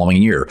Denver the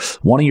following year.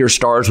 One of your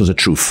stars was a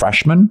true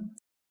freshman.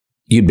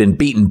 You'd been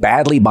beaten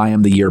badly by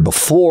him the year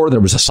before. There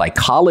was a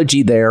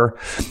psychology there.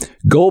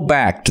 Go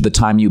back to the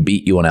time you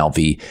beat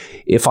UNLV.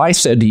 If I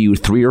said to you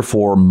 3 or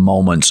 4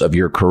 moments of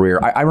your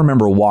career, I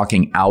remember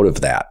walking out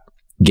of that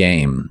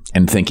game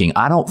and thinking,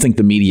 I don't think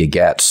the media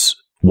gets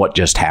what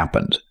just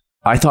happened.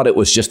 I thought it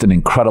was just an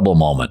incredible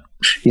moment.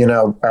 You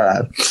know,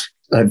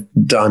 I've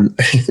done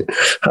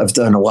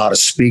a lot of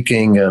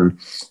speaking, and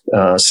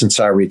since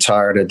I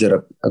retired, I did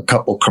a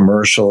couple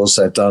commercials.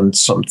 I've done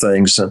some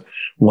things, and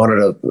one of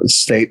the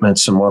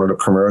statements in one of the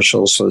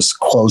commercials was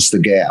 "close the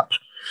gap,"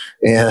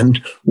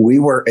 and we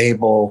were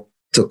able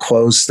to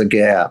close the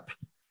gap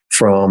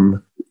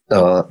from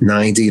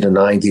 90 to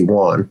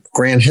 91.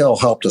 Grant Hill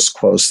helped us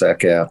close that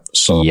gap.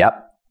 So,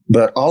 yep.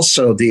 But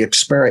also the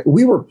experience.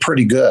 We were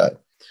pretty good,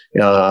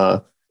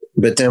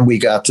 but then we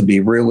got to be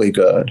really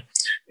good.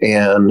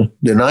 And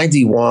the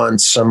 91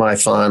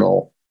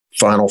 semifinal,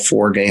 Final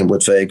Four game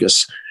with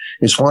Vegas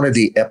is one of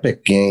the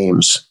epic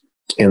games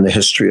in the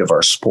history of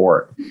our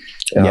sport.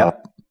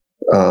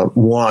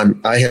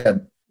 One, I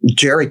had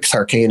Jerry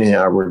Tarkanian and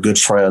I were good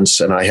friends,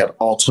 and I had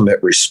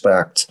ultimate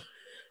respect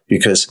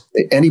because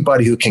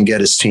anybody who can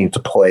get his team to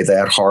play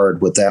that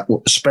hard with that,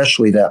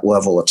 especially that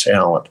level of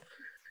talent,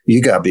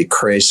 you got to be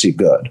crazy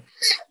good.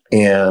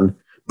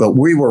 But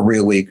we were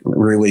really,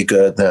 really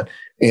good then.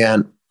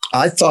 And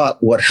I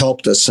thought what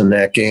helped us in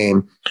that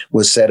game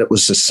was that it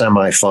was the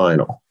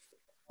semifinal,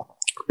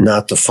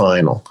 not the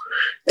final.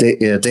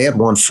 They had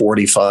won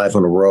 45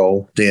 in a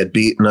row. They had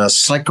beaten us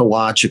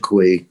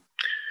psychologically.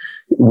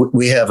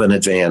 We have an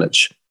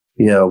advantage.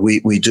 You know,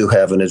 we do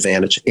have an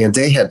advantage. And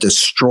they had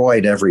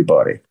destroyed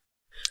everybody.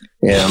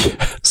 And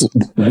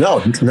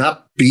no,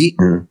 not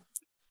beaten.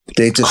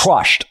 They just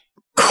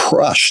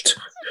crushed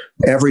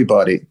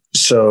everybody.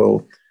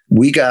 So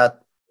we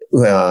got,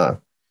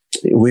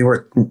 we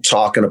were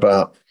talking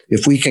about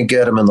if we can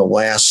get them in the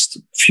last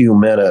few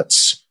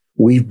minutes,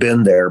 we've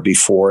been there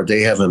before.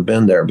 They haven't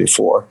been there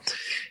before.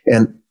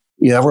 And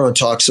you know, everyone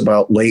talks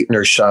about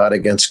Leitner's shot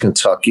against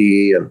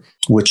Kentucky, and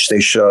which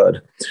they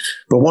should.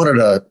 But one of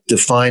the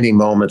defining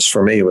moments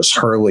for me was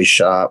Hurley's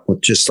shot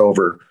with just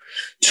over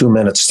 2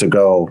 minutes to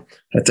go.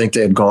 I think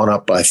they had gone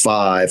up by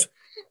 5,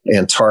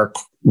 and Tark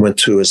went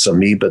to his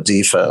amoeba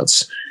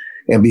defense.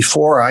 And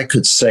before I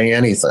could say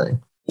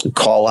anything,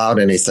 call out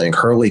anything,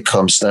 Hurley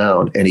comes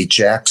down and he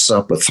jacks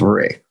up a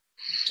 3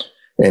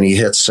 and he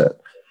hits it.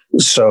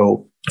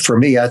 So for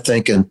me, I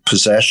think in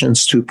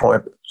possessions,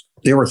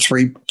 there were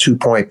 3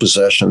 2-point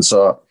possessions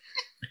up.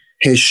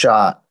 His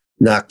shot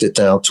knocked it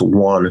down to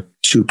 1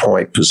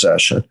 2-point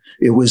possession.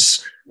 It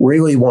was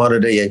really one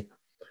of the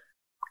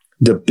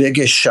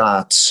biggest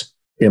shots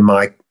in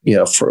my, you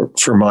know,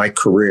 for my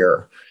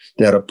career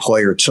that a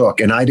player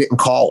took, and I didn't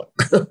call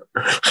it.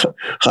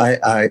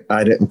 I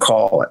didn't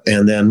call it.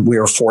 And then we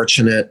were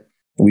fortunate.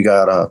 We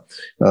got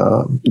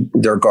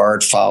their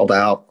guard fouled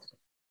out,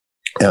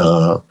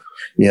 and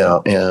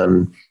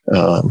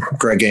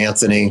Greg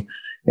Anthony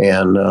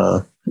and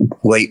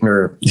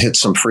Leitner hit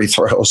some free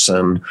throws,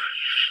 and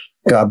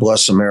God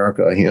bless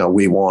America, you know,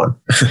 we won.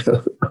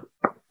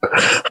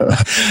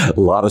 A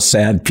lot of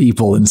sad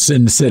people in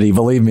Sin City.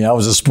 Believe me, I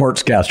was a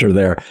sportscaster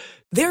there.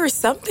 There are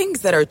some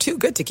things that are too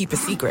good to keep a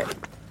secret.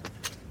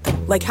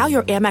 Like how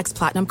your Amex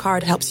Platinum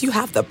card helps you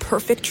have the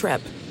perfect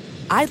trip.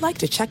 I'd like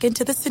to check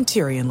into the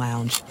Centurion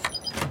Lounge.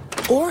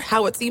 Or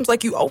how it seems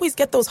like you always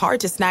get those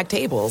hard-to-snag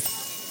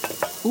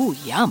tables. Ooh,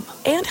 yum.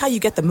 And how you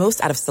get the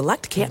most out of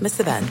select can't-miss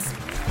events.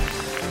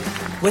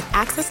 With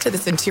access to the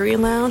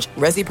Centurion Lounge,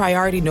 Resi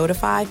Priority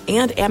Notified,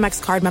 and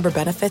Amex card member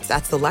benefits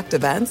at select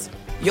events,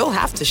 you'll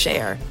have to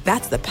share.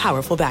 That's the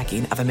powerful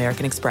backing of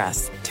American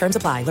Express. Terms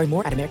apply. Learn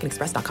more at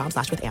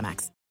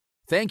americanexpress.com/withAmex.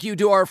 Thank you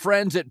to our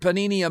friends at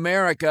Panini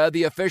America,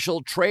 the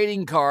official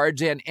trading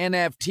cards and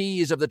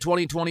NFTs of the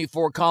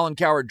 2024 Colin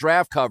Cowherd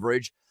draft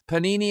coverage.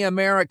 Panini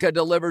America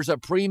delivers a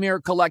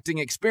premier collecting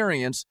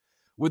experience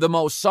with the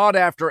most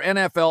sought-after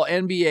NFL,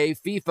 NBA,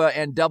 FIFA,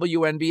 and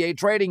WNBA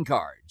trading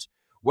cards.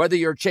 Whether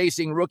you're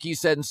chasing rookie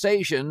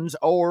sensations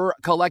or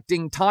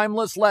collecting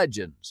timeless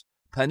legends,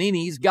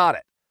 Panini's got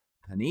it.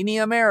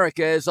 Panini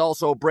America is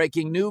also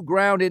breaking new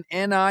ground in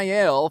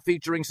NIL,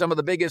 featuring some of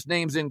the biggest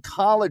names in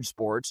college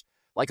sports,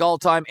 like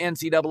all-time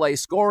NCAA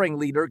scoring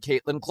leader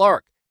Caitlin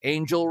Clark,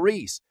 Angel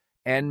Reese,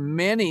 and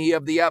many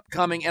of the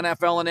upcoming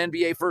NFL and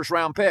NBA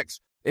first-round picks.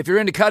 If you're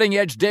into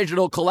cutting-edge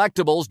digital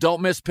collectibles,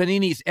 don't miss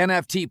Panini's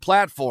NFT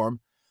platform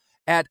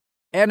at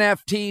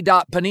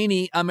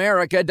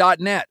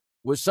nft.paniniamerica.net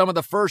with some of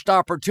the first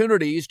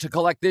opportunities to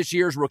collect this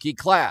year's rookie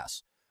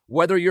class.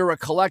 Whether you're a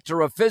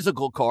collector of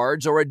physical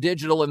cards or a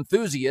digital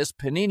enthusiast,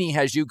 Panini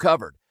has you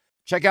covered.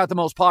 Check out the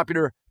most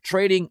popular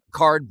trading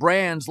card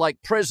brands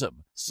like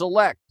Prism,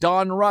 Select,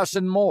 Don Russ,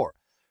 and more.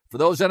 For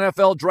those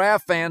NFL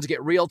draft fans,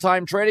 get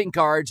real-time trading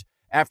cards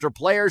after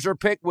players are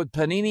picked with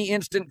Panini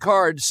Instant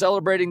Cards,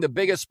 celebrating the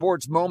biggest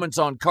sports moments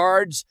on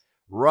cards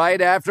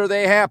right after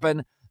they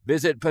happen.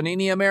 Visit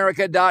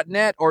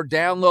PaniniAmerica.net or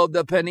download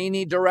the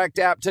Panini Direct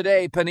app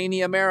today.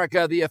 Panini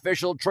America, the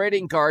official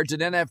trading cards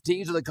and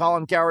NFTs of the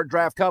Colin Cowherd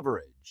draft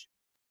coverage.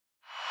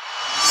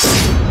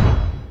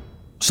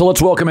 So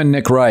let's welcome in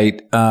Nick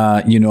Wright.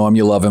 You know him,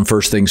 you love him.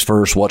 First things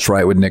first, what's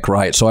right with Nick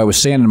Wright? So I was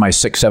saying in my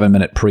 6-7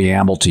 minute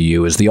preamble to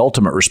you is the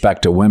ultimate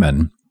respect to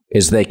women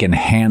is they can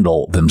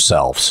handle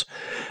themselves.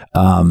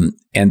 And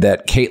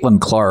that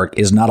Caitlin Clark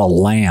is not a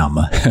lamb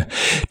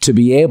to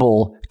be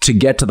able to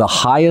get to the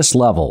highest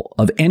level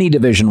of any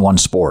Division I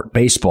sport,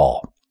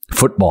 baseball,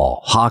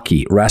 football,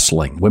 hockey,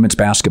 wrestling, women's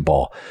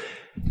basketball.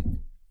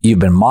 You've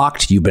been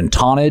mocked, you've been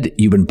taunted,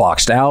 you've been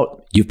boxed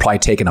out, you've probably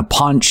taken a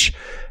punch.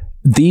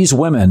 These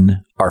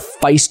women are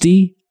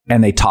feisty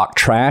and they talk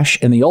trash,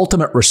 and the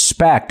ultimate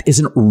respect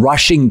isn't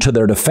rushing to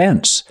their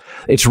defense.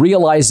 It's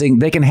realizing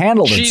they can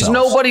handle themselves. She's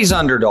nobody's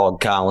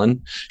underdog,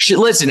 Colin.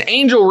 Listen,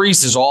 Angel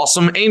Reese is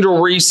awesome. Angel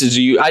Reese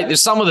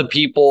is some of the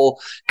people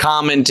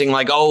commenting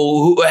like,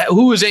 oh,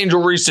 who is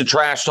Angel Reese to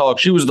trash talk?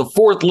 She was the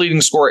 4th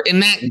leading scorer in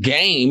that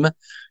game.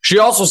 She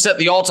also set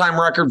the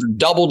all-time record for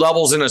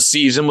double-doubles in a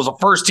season, was a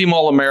first-team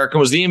All-American,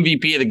 was the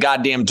MVP of the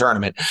goddamn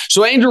tournament.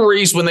 So Angel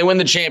Reese, when they win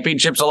the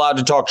championship's allowed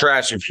to talk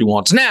trash if she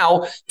wants.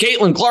 Now,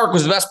 Caitlin Clark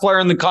was the best player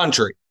in the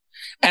country.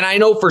 And I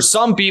know for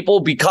some people,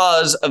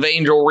 because of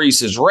Angel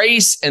Reese's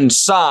race and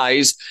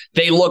size,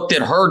 they looked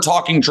at her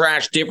talking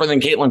trash different than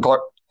Caitlin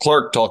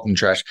Clark talking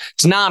trash.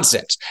 It's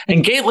nonsense.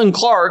 And Caitlin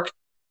Clark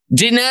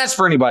didn't ask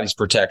for anybody's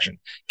protection.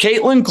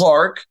 Caitlin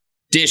Clark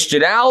dished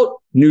it out,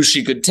 knew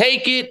she could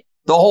take it,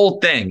 the whole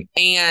thing.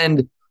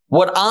 And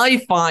what I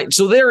find,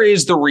 so there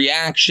is the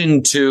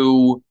reaction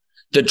to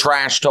the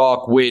trash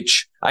talk,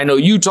 which I know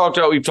you talked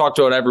about, we've talked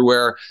about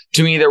everywhere.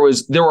 To me, there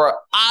were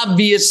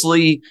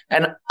obviously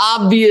an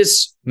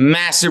obvious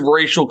massive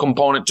racial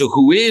component to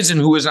who is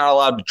and who is not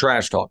allowed to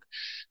trash talk.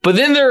 But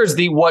then there is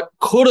the what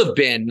could have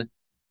been,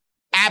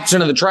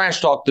 absent of the trash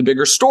talk, the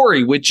bigger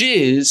story, which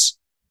is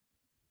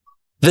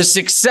the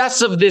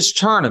success of this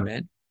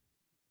tournament.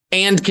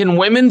 And can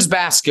women's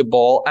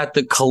basketball at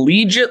the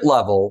collegiate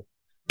level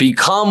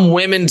become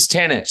women's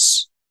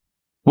tennis,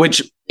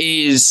 which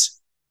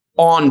is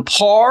on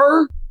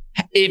par,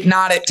 if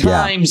not at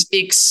times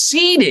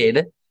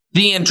exceeded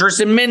the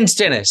interest in men's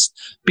tennis?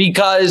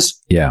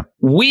 Because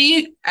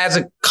we as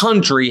a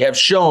country have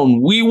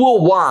shown we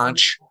will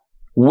watch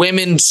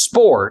women's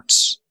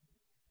sports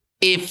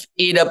if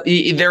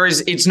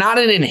it's not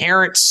an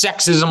inherent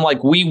sexism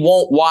like we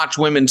won't watch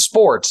women's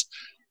sports.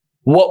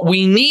 What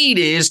we need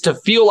is to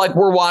feel like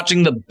we're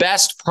watching the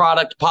best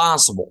product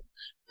possible.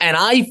 And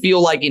I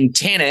feel like in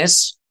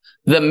tennis,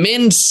 the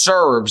men's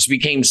serves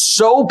became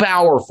so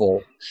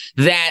powerful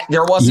that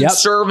there wasn't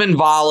serve and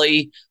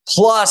volley.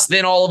 Plus,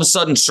 then all of a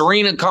sudden,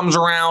 Serena comes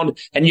around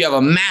and you have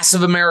a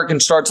massive American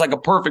star. It's like a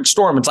perfect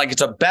storm. It's like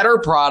it's a better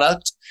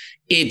product.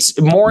 It's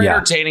more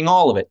entertaining,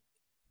 all of it.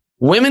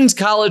 Women's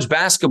college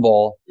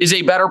basketball is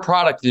a better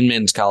product than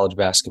men's college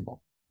basketball.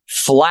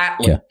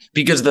 Flatly.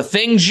 Because the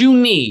things you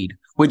need,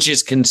 which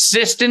is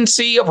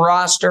consistency of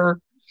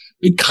roster,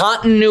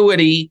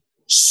 continuity,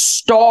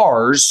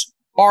 stars,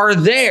 are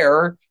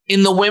there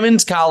in the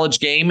women's college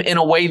game in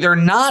a way they're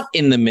not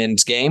in the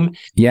men's game.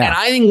 And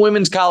I think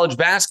women's college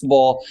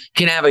basketball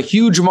can have a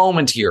huge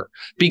moment here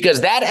because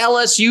that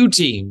LSU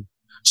team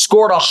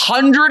scored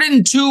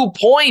 102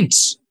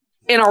 points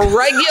in a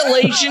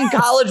regulation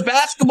college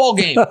basketball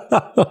game.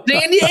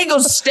 San Diego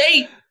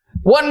State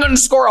wasn't going to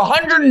score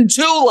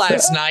 102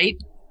 last night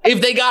if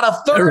they got a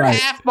third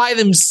half by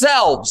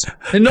themselves.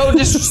 And no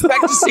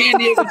disrespect to San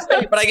Diego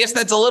State, but I guess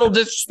that's a little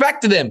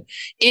disrespect to them.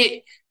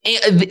 It's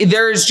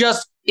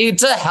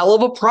a hell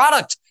of a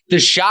product.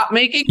 The shot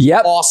making,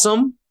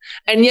 awesome.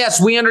 And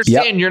yes, we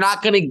understand you're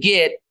not going to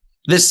get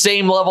the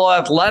same level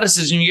of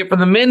athleticism you get from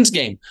the men's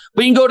game,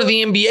 but you can go to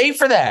the NBA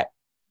for that.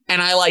 And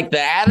I like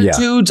the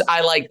attitudes.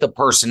 I like the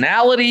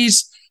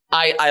personalities.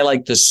 I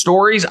like the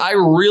stories. I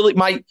really,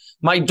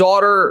 my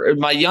daughter,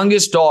 my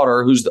youngest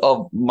daughter, who's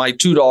of my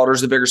 2 daughters,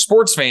 the bigger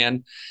sports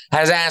fan,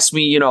 has asked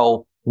me,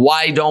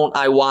 why don't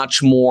I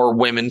watch more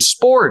women's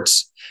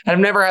sports? And I've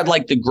never had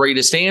like the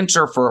greatest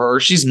answer for her.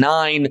 She's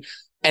 9.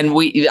 And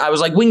I was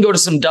like, we can go to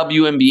some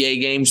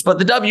WNBA games, but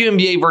the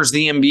WNBA versus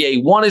the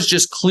NBA, one is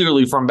just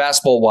clearly from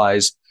basketball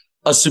wise,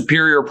 a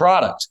superior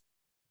product.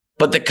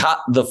 But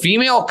the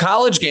female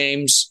college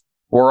games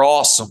were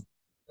awesome.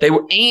 They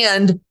were,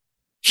 and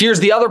here's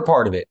the other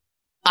part of it.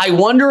 I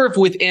wonder if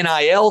with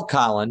NIL,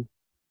 Colin,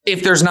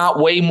 if there's not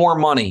way more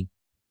money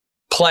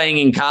playing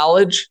in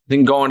college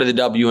than going to the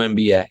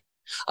WNBA.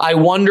 I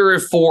wonder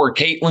if for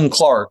Caitlin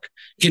Clark,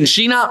 can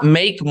she not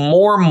make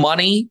more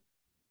money?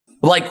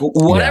 Like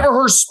whatever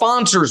her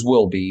sponsors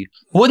will be,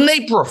 wouldn't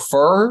they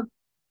prefer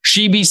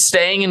she be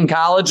staying in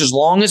college as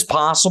long as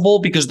possible?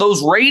 Because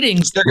those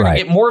ratings, they're going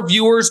to get more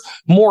viewers,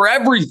 more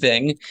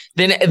everything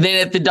than at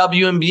the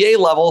WNBA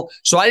level.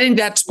 So I think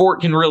that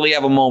sport can really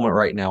have a moment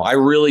right now. I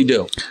really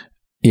do.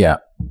 Yeah.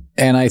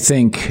 And I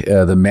think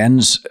the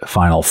men's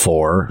Final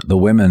Four, the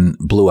women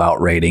blew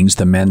out ratings.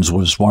 The men's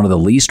was one of the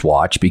least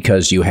watched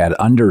because you had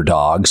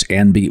underdogs,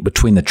 and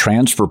between the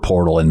transfer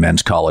portal in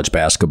men's college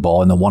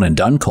basketball and the one and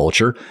done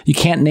culture, you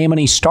can't name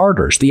any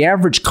starters. The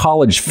average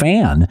college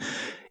fan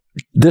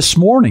this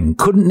morning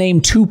couldn't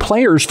name 2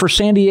 players for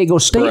San Diego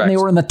State, Correct. and they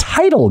were in the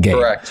title game.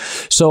 Correct.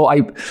 So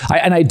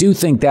I do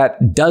think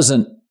that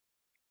doesn't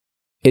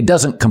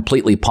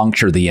completely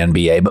puncture the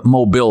NBA, but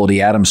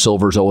mobility, Adam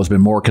Silver's always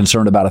been more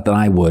concerned about it than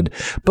I would.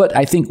 But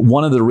I think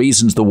one of the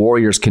reasons the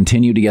Warriors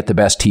continue to get the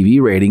best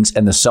TV ratings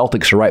and the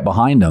Celtics are right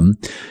behind them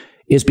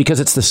is because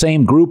it's the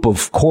same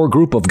core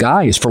group of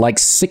guys for like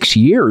 6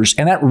 years.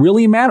 And that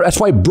really matters. That's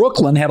why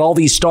Brooklyn had all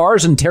these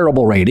stars and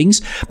terrible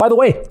ratings. By the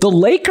way, the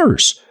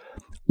Lakers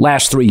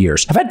last 3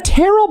 years have had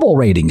terrible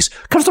ratings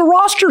because the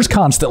roster's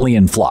constantly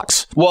in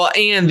flux. Well,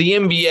 and the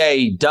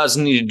NBA does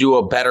need to do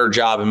a better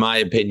job, in my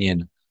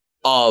opinion,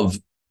 of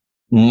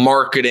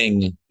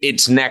marketing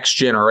its next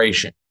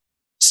generation.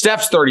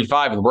 Steph's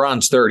 35,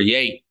 LeBron's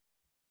 38.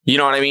 You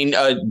know what I mean?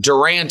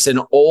 Durant's an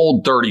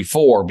old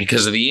 34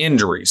 because of the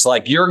injuries.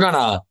 Like you're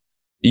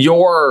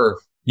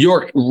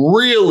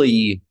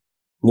really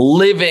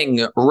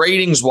living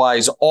ratings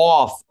wise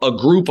off a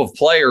group of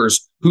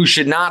players who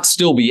should not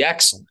still be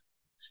excellent.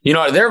 You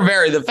know,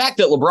 the fact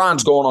that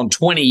LeBron's going on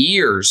 20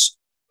 years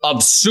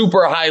of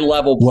super high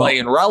level play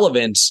and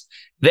relevance,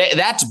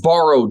 that's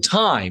borrowed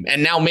time.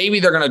 And now maybe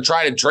they're going to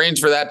try to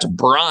transfer that to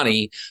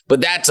Bronny, but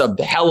that's a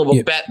hell of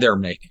a bet they're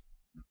making.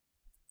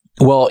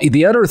 Well,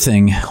 the other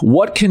thing,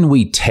 what can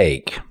we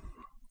take?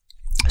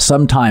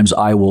 Sometimes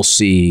I will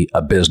see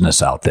a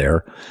business out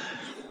there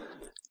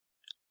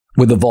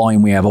with the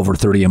volume we have over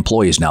 30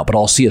 employees now, but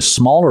I'll see a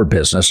smaller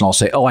business and I'll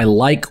say, oh, I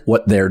like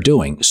what they're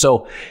doing.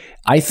 So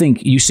I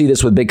think you see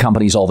this with big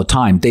companies all the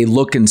time. They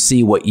look and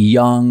see what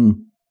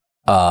young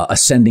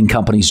ascending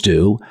companies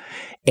do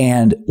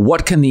and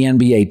what can the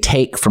NBA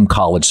take from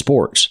college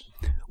sports.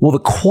 Well, the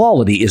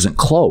quality isn't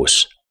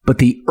close, but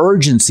the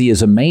urgency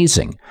is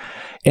amazing.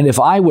 And if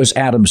I was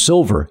Adam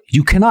Silver,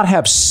 you cannot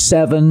have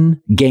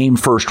 7-game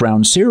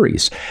first-round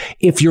series.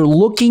 If you're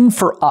looking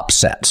for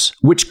upsets,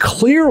 which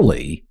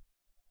clearly,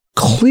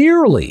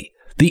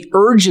 the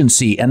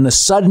urgency and the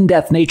sudden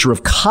death nature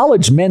of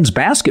college men's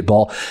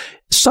basketball,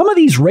 some of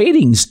these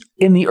ratings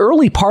in the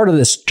early part of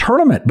this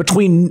tournament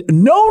between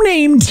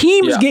no-name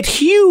teams get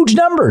huge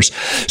numbers.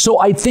 So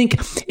I think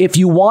if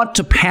you want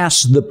to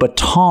pass the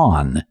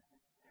baton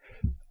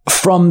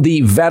from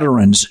the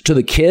veterans to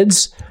the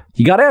kids,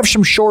 you got to have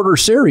some shorter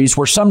series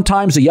where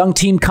sometimes a young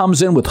team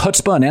comes in with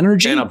chutzpah and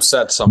energy and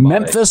upsets somebody.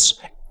 Memphis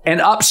and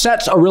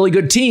upsets a really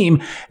good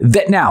team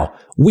that now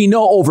we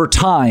know over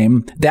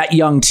time that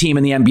young team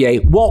in the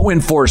NBA won't win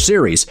 4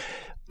 series.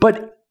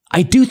 But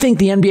I do think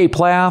the NBA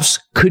playoffs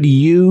could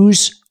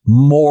use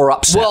more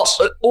upsets.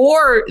 Well,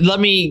 or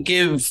let me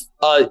give,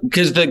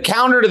 because the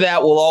counter to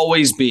that will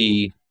always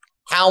be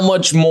how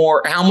much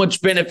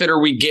benefit are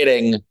we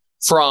getting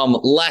from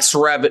less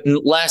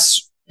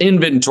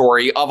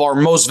inventory of our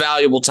most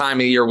valuable time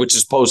of the year, which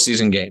is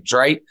postseason games,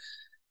 right?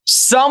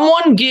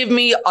 Someone give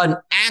me an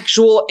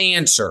actual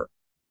answer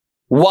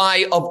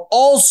why, of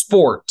all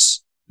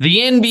sports, the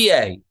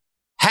NBA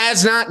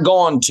has not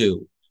gone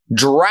to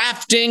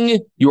drafting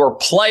your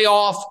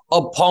playoff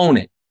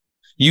opponent.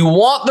 You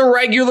want the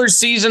regular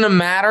season to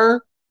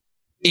matter?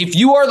 If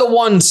you are the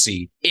 1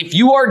 seed, if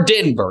you are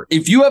Denver,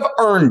 if you have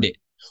earned it,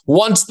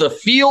 once the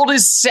field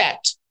is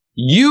set,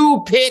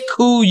 you pick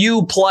who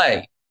you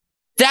play.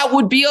 That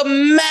would be a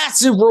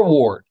massive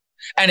reward.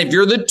 And if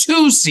you're the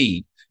 2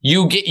 seed,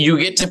 you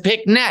get to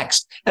pick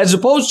next, as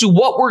opposed to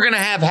what we're going to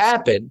have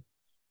happen,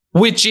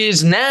 which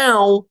is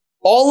now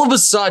all of a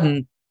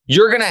sudden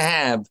you're going to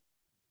have,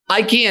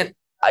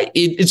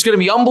 it's going to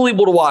be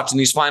unbelievable to watch in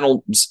these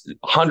final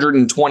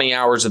 120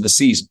 hours of the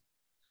season.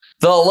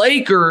 The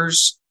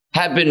Lakers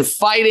have been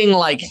fighting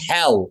like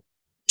hell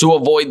to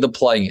avoid the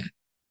play-in.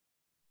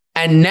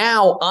 And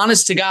now,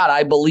 honest to God,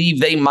 I believe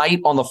they might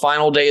on the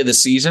final day of the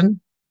season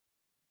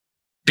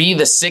be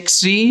the 6th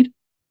seed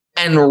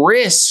and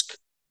risk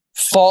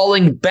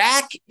falling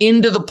back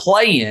into the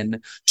play-in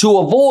to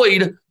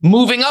avoid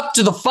moving up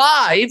to the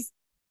 5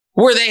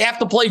 where they have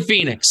to play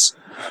Phoenix.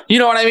 You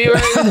know what I mean?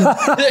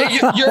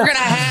 You're going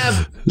to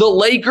have the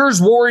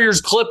Lakers, Warriors,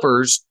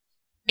 Clippers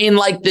in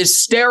like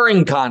this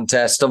staring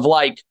contest of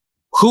like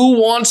who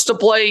wants to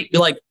play,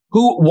 like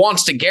who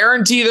wants to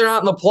guarantee they're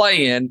not in the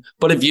play-in.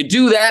 But if you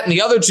do that and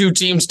the other 2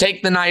 teams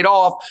take the night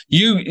off,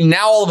 you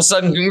now all of a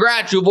sudden,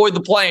 congrats, you avoid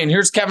the play-in.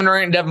 Here's Kevin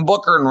Durant and Devin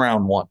Booker in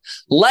round 1.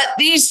 Let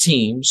these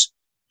teams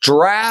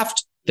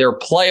draft their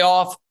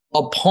playoff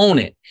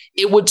opponent.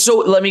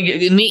 Let me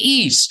get in the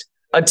East,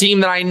 a team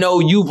that I know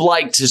you've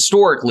liked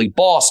historically,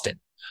 Boston.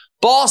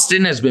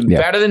 Boston has been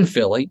better than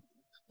Philly.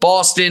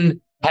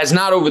 Boston has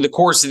not over the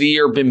course of the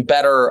year been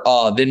better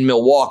than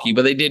Milwaukee,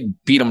 but they did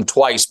beat them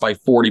twice by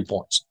 40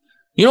 points.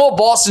 You know what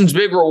Boston's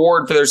big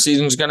reward for their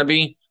season is going to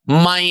be?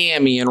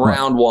 Miami in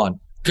round 1.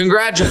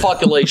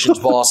 Congratulations,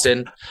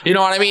 Boston. You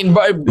know what I mean?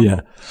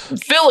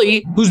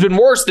 Philly, who's been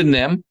worse than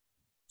them,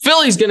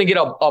 Philly's going to get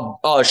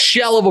a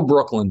shell of a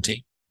Brooklyn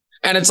team.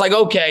 And it's like,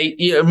 okay,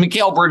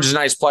 Mikal Bridges is a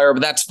nice player,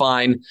 but that's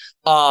fine.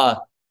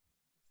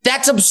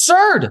 That's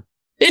absurd.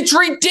 It's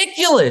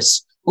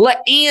ridiculous.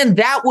 And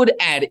that would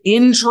add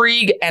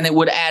intrigue and it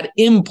would add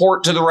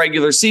import to the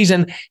regular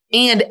season.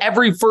 And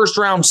every first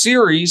round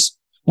series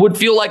would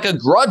feel like a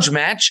grudge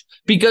match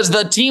because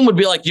the team would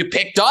be like, you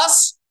picked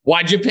us?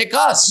 Why'd you pick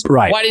us?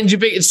 Right. Why didn't you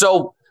pick it?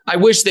 So I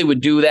wish they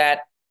would do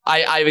that.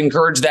 I've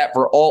encouraged that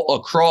for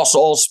across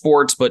all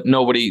sports, but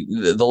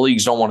the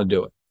leagues don't want to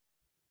do it.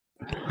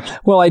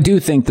 Well, I do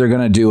think they're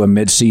going to do a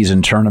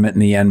midseason tournament in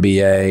the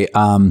NBA.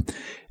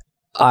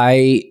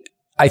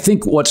 I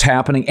think what's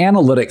happening,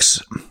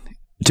 analytics,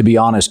 to be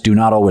honest, do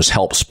not always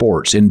help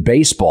sports. In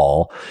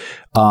baseball,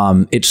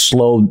 it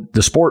slowed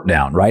the sport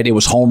down, right? It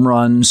was home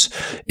runs.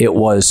 It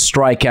was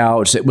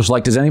strikeouts. It was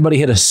like, does anybody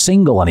hit a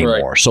single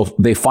anymore? Right. So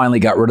they finally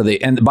got rid of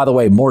and by the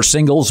way, more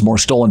singles, more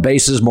stolen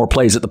bases, more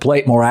plays at the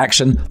plate, more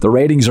action. The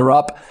ratings are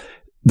up.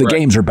 The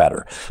games are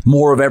better.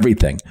 More of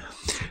everything.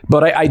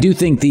 But I do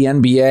think the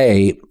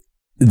NBA,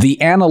 the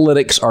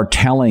analytics are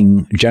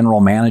telling general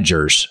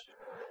managers,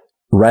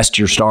 rest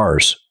your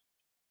stars,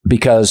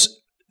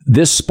 because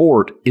this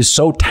sport is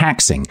so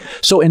taxing.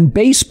 So in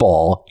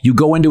baseball, you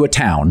go into a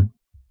town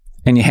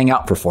and you hang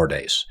out for 4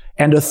 days,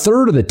 and a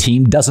third of the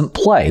team doesn't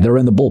play. They're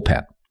in the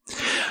bullpen.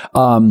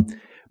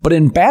 But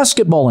in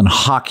basketball and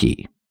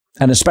hockey,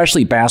 and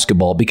especially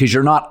basketball, because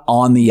you're not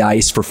on the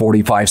ice for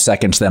 45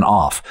 seconds, then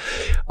off,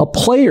 a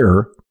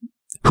player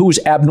who's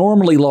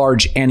abnormally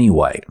large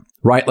anyway,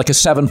 right? Like a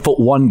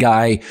 7'1"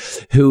 guy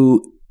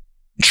who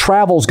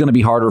travel's going to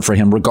be harder for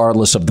him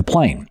regardless of the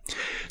plane.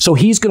 So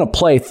he's going to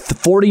play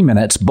 40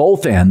 minutes,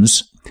 both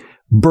ends,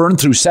 burn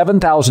through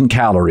 7,000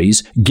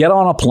 calories, get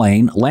on a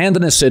plane, land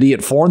in a city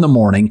at 4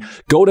 a.m,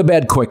 go to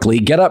bed quickly,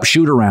 get up,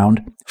 shoot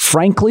around.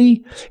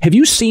 Frankly, have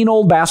you seen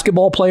old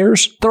basketball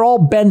players? They're all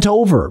bent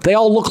over. They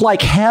all look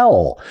like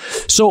hell.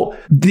 So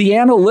the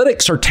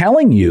analytics are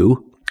telling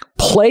you,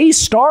 play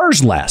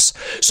stars less.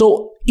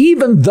 So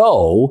even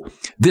though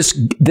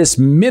this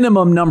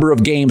minimum number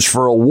of games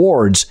for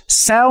awards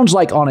sounds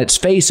like on its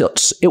face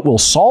it will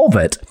solve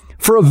it,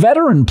 for a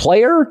veteran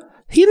player,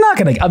 he's not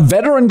going to. A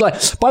veteran guy.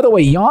 By the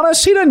way,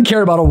 Giannis, he doesn't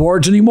care about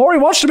awards anymore. He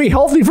wants to be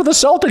healthy for the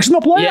Celtics in the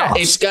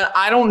playoffs. Yeah,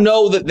 I don't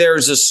know that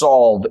there's a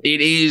solve.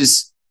 It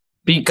is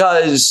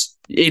because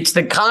it's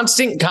the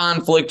constant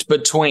conflict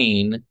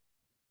between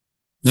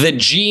the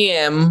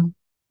GM,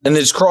 and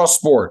this cross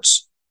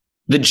sports,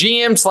 the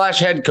GM /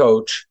 head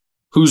coach,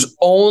 whose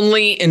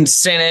only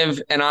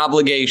incentive and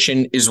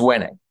obligation is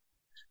winning,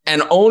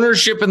 and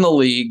ownership in the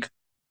league,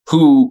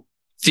 who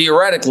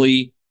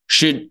theoretically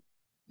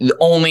the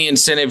only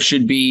incentive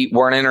should be,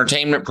 we're an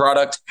entertainment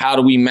product. How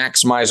do we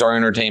maximize our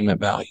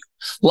entertainment value?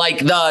 Like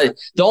the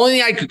only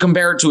thing I could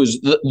compare it to is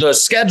the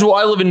schedule.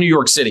 I live in New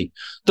York City.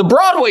 The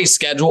Broadway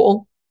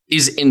schedule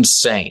is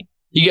insane.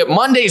 You get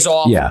Mondays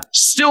off,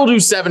 still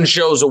do 7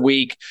 shows a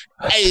week.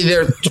 Hey,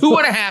 they're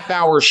 2.5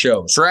 hour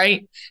shows,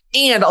 right?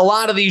 And a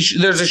lot of these,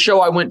 there's a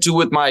show I went to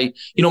with my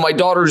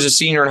daughter's a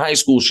senior in high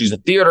school. She's a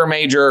theater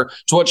major.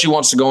 It's what she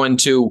wants to go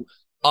into.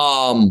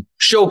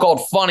 Show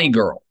called Funny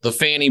Girl, the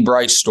Fanny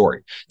Bryce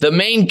story. The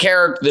main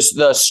character,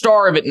 the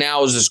star of it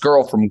now, is this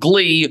girl from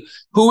Glee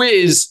who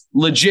is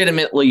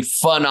legitimately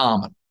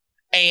phenomenal.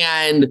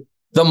 And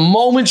the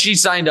moment she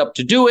signed up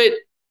to do it,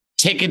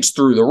 tickets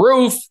through the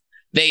roof.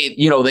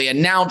 They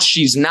announced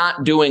she's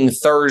not doing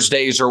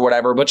Thursdays or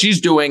whatever, but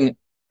she's doing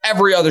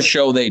every other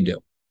show they do.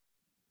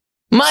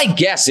 My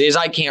guess is,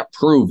 I can't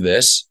prove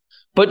this,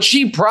 but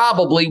she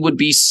probably would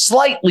be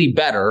slightly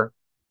better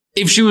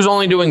if she was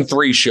only doing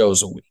 3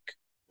 shows a week.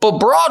 But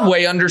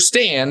Broadway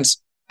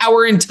understands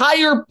our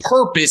entire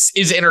purpose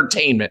is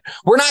entertainment.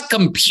 We're not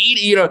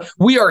competing.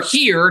 We are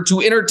here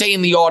to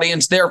entertain the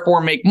audience,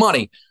 therefore make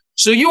money.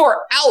 So you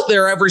are out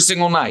there every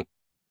single night.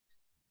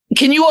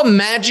 Can you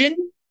imagine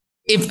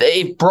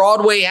if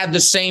Broadway had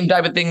the same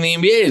type of thing in the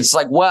NBA? It's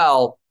like,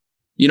 well,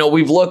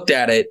 we've looked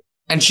at it,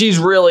 and she's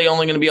really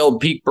only going to be able to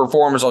peak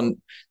performance on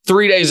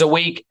 3 days a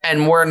week,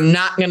 and we're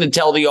not going to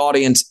tell the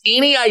audience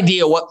any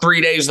idea what 3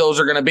 days those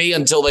are going to be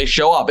until they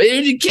show up.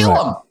 It'd kill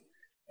them.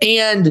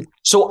 And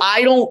so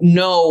I don't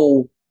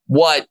know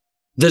what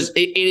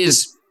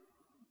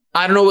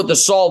I don't know what the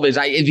solve is.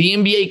 The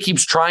NBA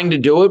keeps trying to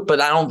do it,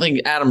 but I don't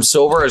think Adam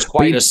Silver has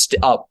quite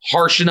a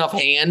harsh enough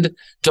hand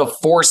to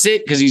force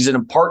it, because he's in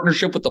a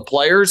partnership with the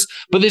players.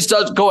 But this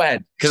does, go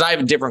ahead, because I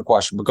have a different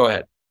question, but go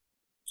ahead.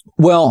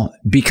 Well,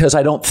 because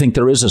I don't think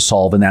there is a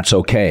solve, and that's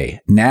okay.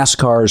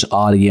 NASCAR's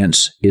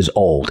audience is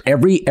old.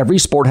 Every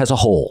sport has a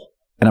hole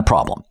and a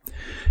problem.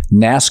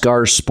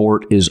 NASCAR's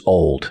sport is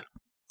old.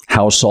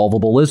 How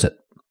solvable is it?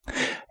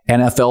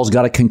 NFL's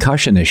got a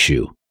concussion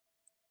issue.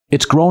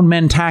 It's grown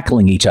men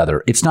tackling each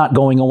other. It's not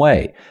going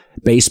away.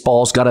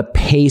 Baseball's got a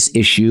pace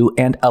issue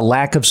and a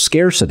lack of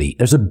scarcity.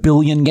 There's 1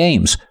 billion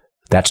games.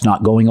 That's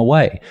not going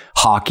away.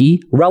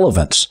 Hockey,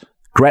 relevance.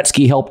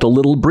 Gretzky helped a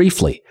little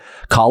briefly.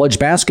 College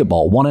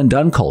basketball, one and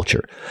done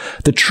culture.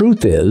 The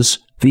truth is,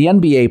 the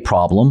NBA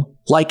problem,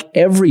 like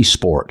every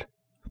sport.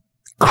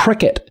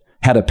 Cricket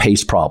had a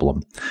pace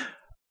problem.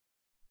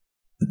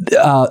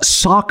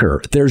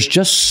 soccer, there's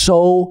just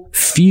so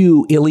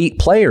few elite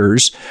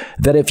players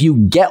that if you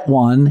get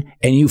one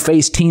and you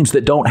face teams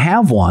that don't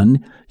have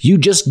one, you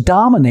just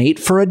dominate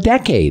for a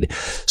decade.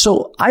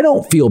 So I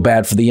don't feel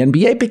bad for the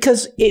NBA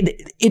because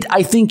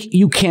I think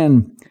you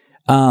can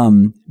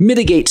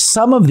mitigate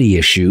some of the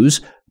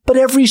issues, but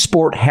every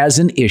sport has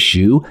an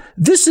issue.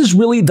 This is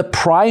really the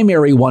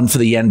primary one for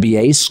the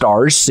NBA,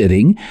 stars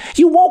sitting.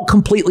 You won't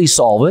completely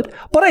solve it,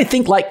 but I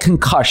think like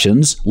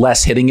concussions,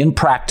 less hitting in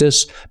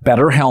practice,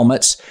 better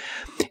helmets,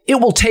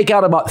 it will take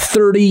out about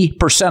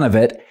 30% of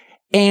it.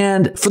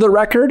 And for the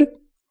record,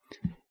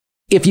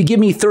 if you give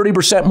me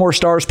 30% more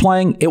stars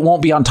playing, it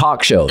won't be on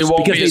talk shows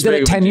because they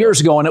did it 10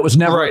 years ago and it was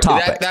never a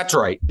topic. That's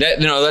right.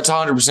 That's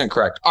 100%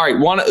 correct. All right.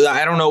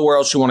 I don't know where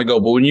else you want to go,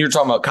 but when you're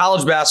talking about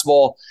college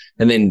basketball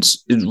and then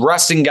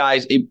resting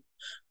guys, it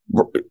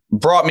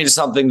brought me to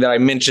something that I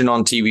mentioned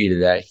on TV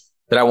today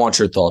that I want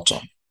your thoughts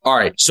on. All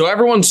right. So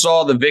everyone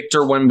saw the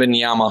Victor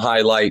Wembanyama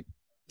highlight,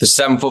 the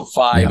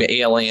 7'5"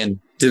 alien,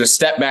 did a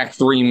step back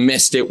three,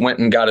 missed it, went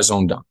and got his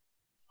own dunk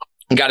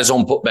and got his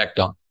own putback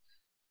dunk.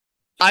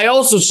 I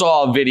also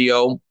saw a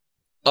video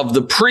of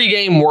the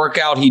pregame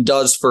workout he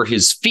does for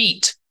his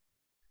feet.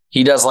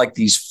 He does like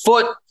these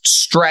foot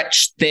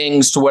stretch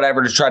things to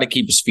whatever to try to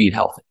keep his feet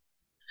healthy.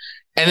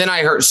 And then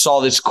I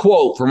saw this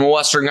quote from a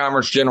Western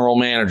Conference general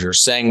manager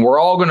saying, we're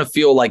all going to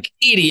feel like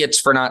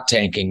idiots for not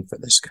tanking for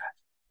this guy.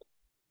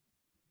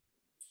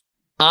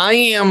 I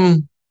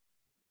am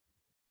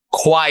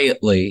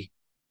quietly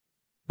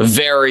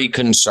very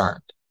concerned.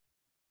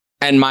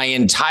 And my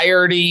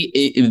entirety,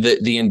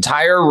 the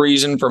entire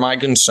reason for my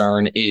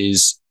concern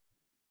is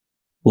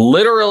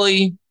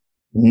literally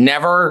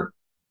never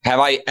have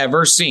I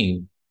ever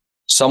seen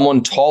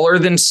someone taller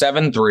than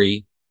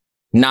 7'3"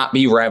 not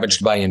be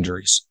ravaged by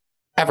injuries.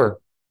 Ever.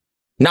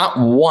 Not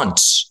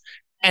once.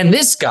 And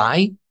this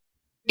guy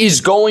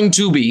is going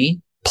to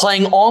be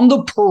playing on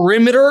the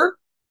perimeter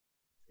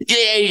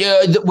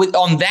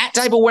on that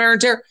type of wear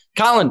and tear.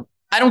 Colin,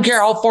 I don't care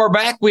how far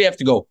back we have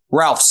to go.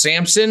 Ralph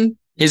Sampson,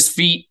 his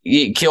feet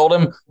killed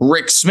him.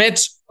 Rick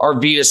Smits,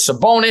 Arvydas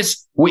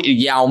Sabonis,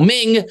 Yao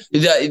Ming,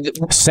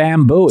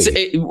 Sam Bowie.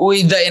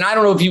 And I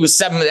don't know if he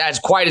was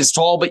quite as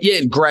tall, but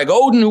yeah, Greg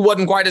Oden, who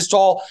wasn't quite as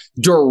tall.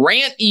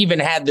 Durant even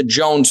had the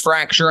Jones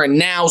fracture and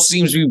now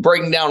seems to be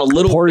breaking down a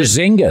little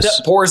Porzingis. bit.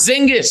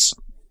 Porzingis.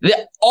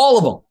 All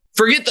of them.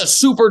 Forget the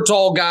super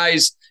tall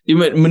guys,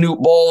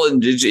 Manute Bol,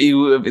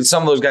 and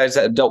some of those guys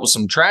that dealt with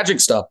some tragic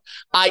stuff.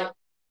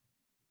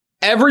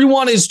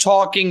 Everyone is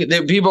talking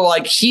that people are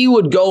like, he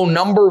would go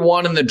number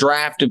one in the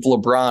draft if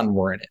LeBron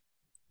were in it.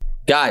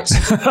 Guys.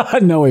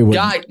 No, he wouldn't.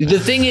 Guys, the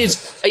thing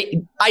is,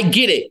 I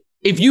get it.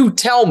 If you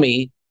tell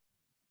me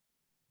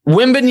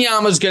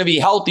Wembanyama is going to be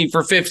healthy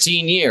for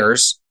 15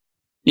 years,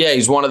 yeah,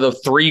 he's one of the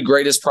 3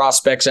 greatest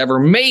prospects ever,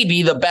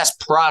 maybe the best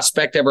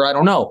prospect ever. I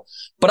don't know.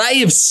 But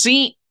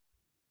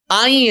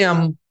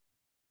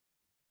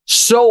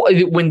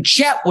when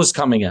Chet was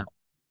coming out,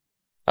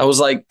 I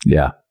was like,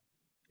 yeah.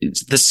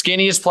 It's the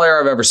skinniest player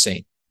I've ever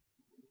seen.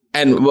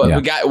 And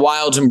we got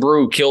Wilds and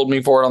Brew killed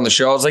me for it on the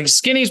show. I was like,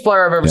 skinniest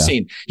player I've ever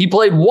seen. He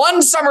played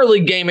one summer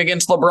league game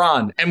against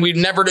LeBron, and we've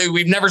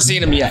never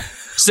seen him yet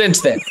since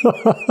then.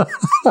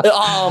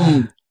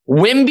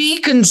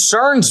 Wemby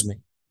concerns me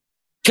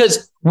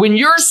because when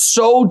you're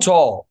so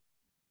tall,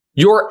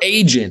 your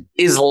agent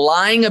is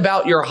lying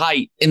about your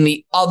height in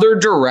the other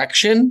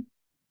direction.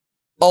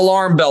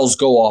 Alarm bells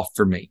go off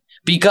for me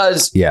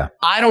because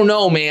I don't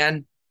know,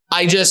 man.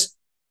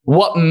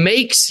 What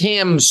makes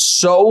him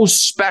so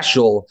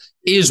special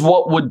is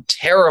what would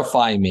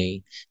terrify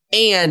me.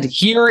 And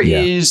here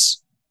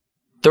is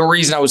the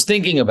reason I was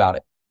thinking about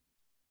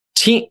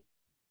it.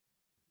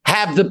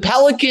 Have the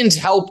Pelicans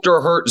helped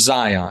or hurt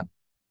Zion?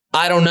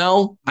 I don't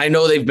know. I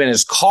know they've been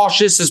as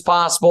cautious as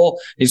possible.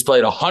 He's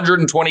played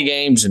 120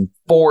 games in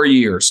 4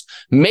 years.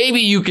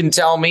 Maybe you can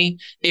tell me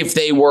if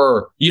they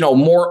were,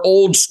 more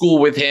old school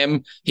with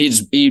him,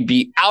 he'd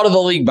be out of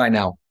the league by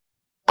now.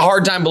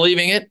 Hard time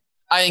believing it.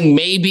 I think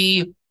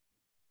maybe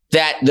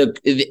that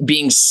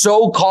being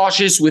so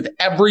cautious with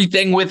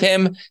everything with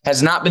him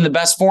has not been the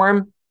best for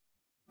him.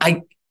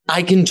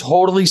 I can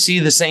totally see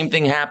the same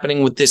thing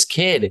happening with this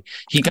kid.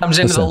 He comes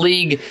into the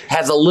league,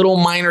 has a little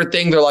minor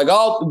thing. They're like,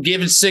 oh,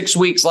 give it 6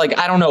 weeks. Like,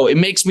 I don't know. It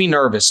makes me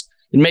nervous.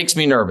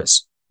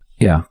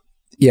 Yeah.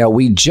 Yeah,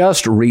 we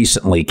just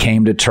recently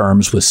came to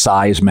terms with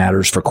size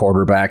matters for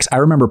quarterbacks. I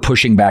remember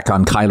pushing back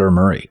on Kyler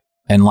Murray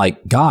and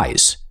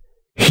guys,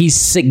 he's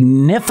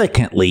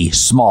significantly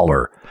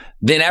smaller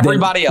than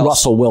everybody else.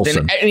 Russell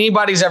Wilson. Than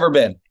anybody's ever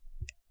been.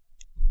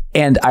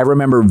 And I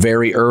remember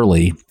very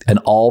early an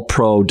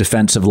all-pro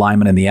defensive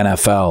lineman in the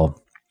NFL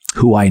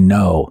who I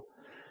know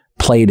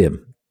played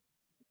him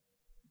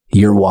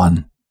year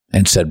one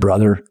and said,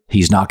 brother,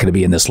 he's not going to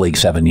be in this league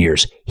 7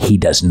 years. He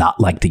does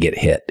not like to get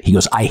hit. He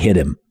goes, I hit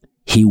him.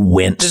 He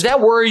winced. Does that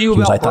worry you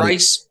about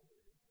Bryce?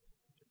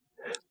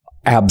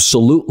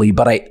 Absolutely.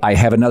 But I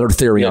have another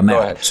theory on that. Go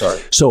ahead. Sorry.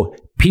 So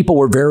people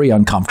were very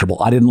uncomfortable.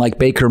 I didn't like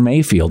Baker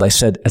Mayfield. I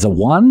said, as a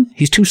 1,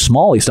 he's too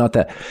small. He's not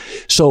that.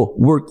 So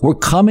we're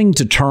coming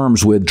to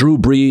terms with Drew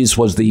Brees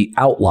was the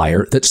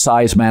outlier, that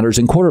size matters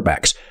in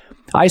quarterbacks.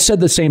 I said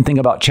the same thing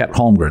about Chet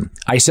Holmgren.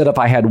 I said if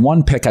I had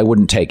 1 pick, I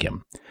wouldn't take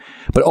him.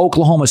 But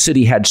Oklahoma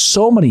City had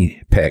so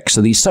many picks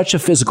that he's such a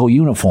physical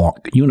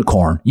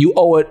unicorn. You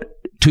owe it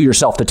to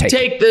yourself to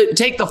take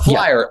the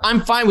flyer. Yeah.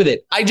 I'm fine with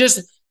it.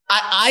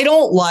 I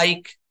don't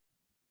like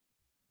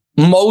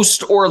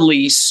most or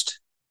least,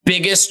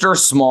 biggest or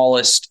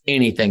smallest,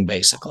 anything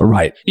basically.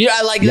 Right. Yeah,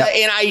 I like that.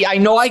 And I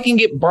know I can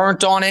get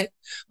burnt on it,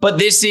 but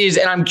this is,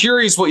 and I'm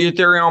curious what your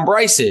theory on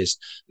Bryce is,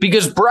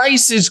 because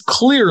Bryce is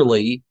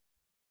clearly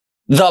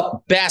the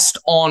best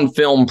on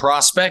film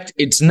prospect.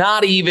 It's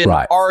not even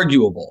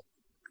arguable.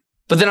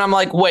 But then I'm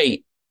like,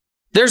 wait,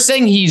 they're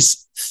saying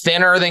he's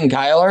thinner than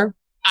Kyler?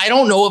 I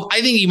don't know if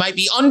I think he might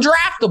be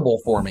undraftable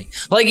for me.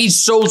 Like,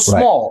 he's so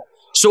small.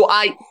 Right. So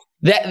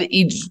that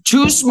he's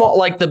too small,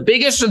 like the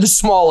biggest or the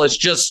smallest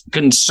just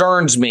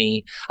concerns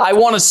me. I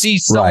want to see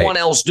someone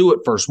else do it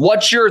first.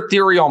 What's your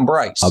theory on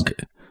Bryce?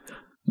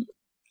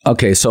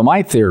 Okay. So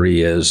my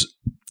theory is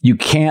you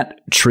can't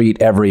treat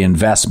every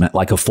investment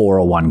like a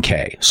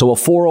 401k. So a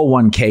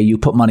 401k you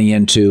put money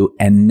into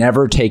and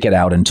never take it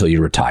out until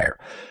you retire.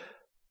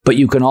 But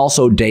you can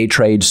also day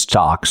trade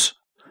stocks.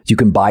 You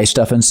can buy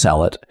stuff and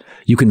sell it.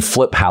 You can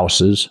flip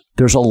houses.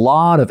 There's a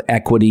lot of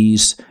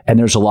equities and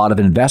there's a lot of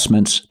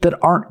investments that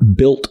aren't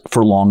built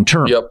for long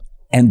term. Yep.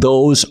 And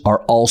those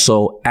are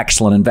also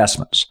excellent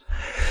investments.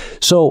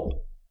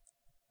 So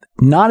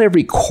not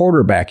every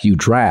quarterback you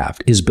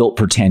draft is built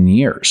for 10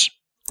 years.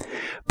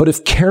 But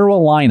if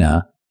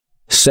Carolina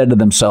said to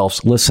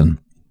themselves, listen,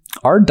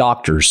 our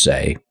doctors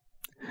say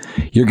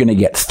you're going to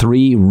get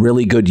 3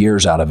 really good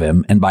years out of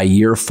him, and by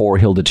year 4,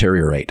 he'll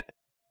deteriorate.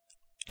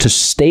 To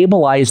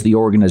stabilize the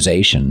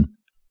organization,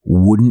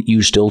 wouldn't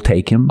you still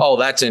take him? Oh,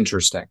 that's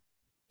interesting.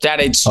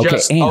 That's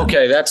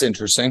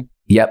interesting.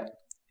 Yep.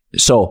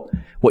 So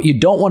what you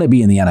don't want to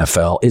be in the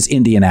NFL is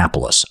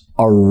Indianapolis,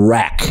 a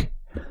wreck.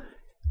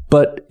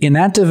 But in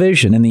that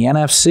division, in the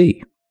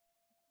NFC,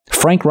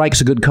 Frank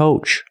Reich's a good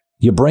coach.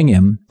 You bring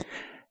him,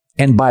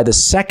 and by the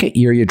second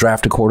year, you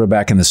draft a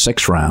quarterback in the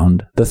 6th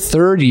round. The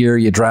 3rd year,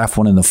 you draft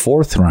one in the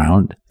 4th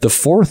round. The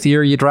 4th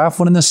year, you draft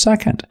one in the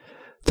 2nd.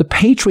 The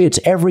Patriots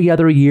every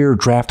other year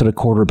drafted a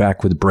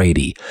quarterback with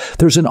Brady.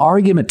 There's an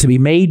argument to be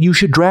made you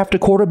should draft a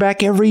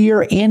quarterback every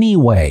year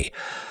anyway.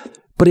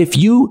 But if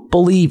you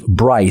believe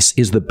Bryce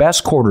is the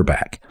best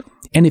quarterback,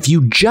 and if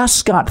you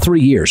just got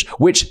 3 years,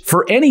 which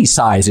for any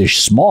size is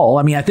small,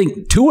 I mean, I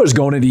think Tua's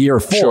going into year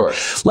 4. Sure.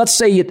 Let's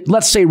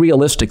say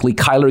realistically,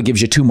 Kyler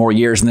gives you 2 more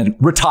years and then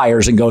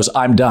retires and goes,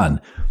 I'm done.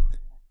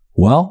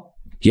 Well,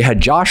 you had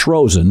Josh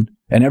Rosen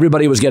and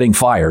everybody was getting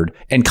fired,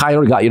 and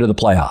Kyler got you to the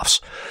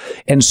playoffs.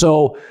 And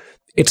so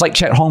it's like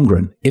Chet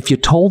Holmgren. If you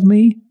told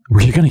me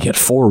you're going to get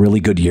 4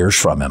 really good years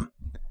from him,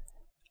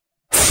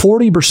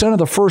 40% of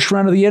the first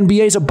round of the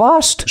NBA is a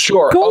bust.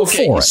 Sure. Go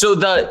for it. So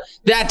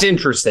that's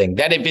interesting.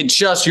 That if it's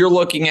just, you're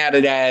looking at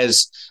it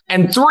as,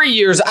 and 3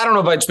 years, I don't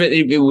know if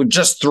it would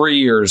just 3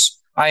 years,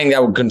 I think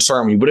that would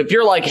concern me. But if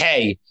you're like,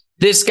 hey,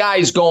 this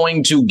guy's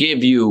going to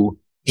give you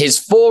his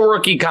full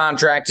rookie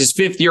contract, his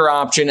 5th year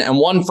option, and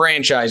 1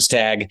 franchise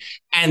tag,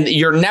 and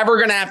you're never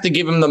going to have to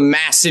give him the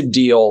massive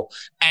deal,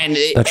 and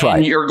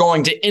you're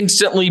going to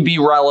instantly be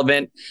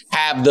relevant,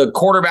 have the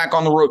quarterback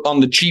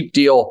on the cheap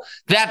deal.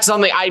 That's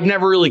something I've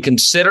never really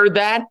considered,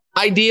 that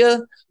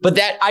idea, but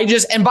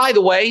and by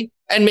the way,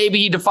 and maybe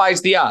he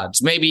defies the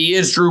odds. Maybe he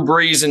is Drew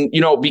Brees, and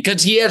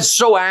because he is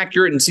so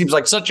accurate and seems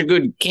like such a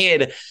good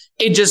kid,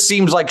 it just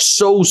seems like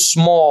so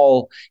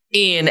small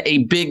in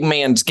a big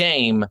man's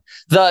game.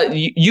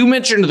 You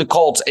mentioned the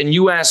Colts, and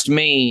you asked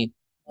me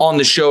on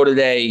the show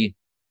today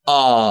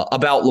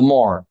about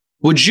Lamar.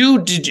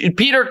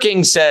 Peter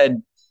King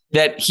said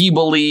that he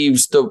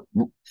believes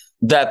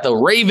that the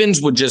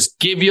Ravens would just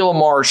give you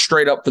Lamar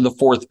straight up for the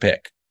 4th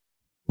pick.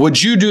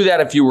 Would you do that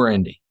if you were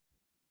Indy?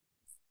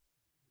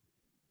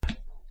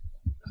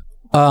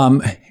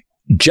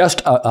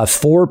 Just a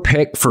 4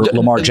 pick for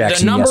Lamar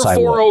Jackson. The number yes,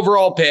 4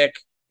 overall pick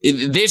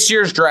this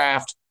year's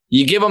draft.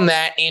 You give them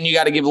that, and you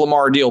got to give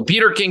Lamar a deal.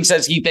 Peter King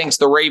says he thinks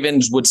the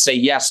Ravens would say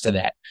yes to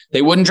that.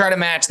 They wouldn't try to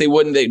match. They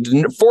wouldn't.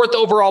 4th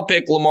overall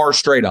pick, Lamar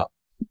straight up.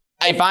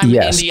 If I'm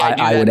Indy, I do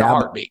that in a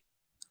heartbeat.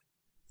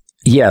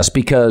 Yes,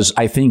 because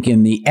I think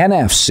in the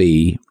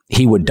NFC,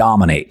 he would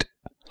dominate.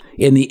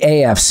 In the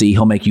AFC,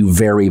 he'll make you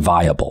very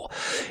viable.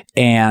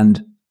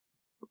 And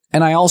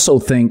I also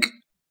think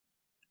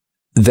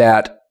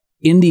that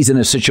Indy's in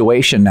a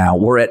situation now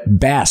where at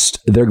best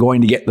they're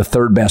going to get the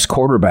 3rd best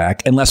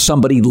quarterback unless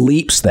somebody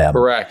leaps them.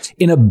 Correct.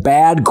 In a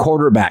bad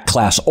quarterback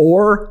class,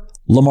 or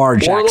Lamar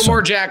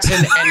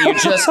Jackson.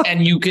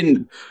 And you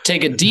can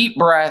take a deep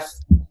breath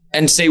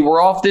and say,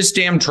 we're off this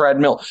damn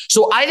treadmill.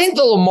 So I think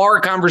the Lamar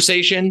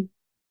conversation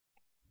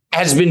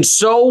has been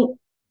so,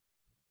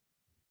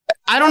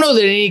 I don't know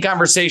that any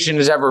conversation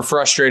has ever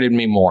frustrated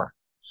me more,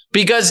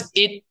 because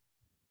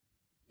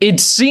it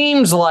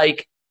seems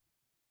like,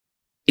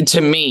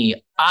 to me,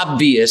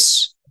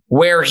 obvious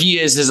where he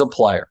is as a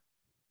player.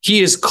 He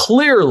is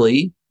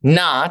clearly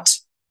not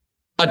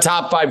a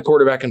top 5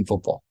 quarterback in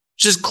football.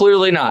 Just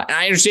clearly not. And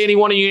I understand he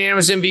won a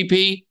unanimous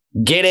MVP.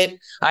 Get it.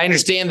 I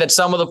understand that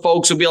some of the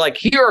folks will be like,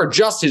 here are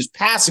just his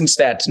passing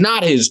stats,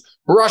 not his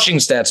rushing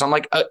stats. I'm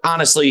like,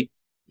 honestly,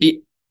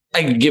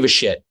 I could give a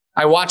shit.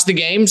 I watch the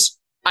games.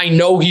 I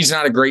know he's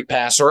not a great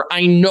passer.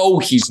 I know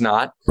he's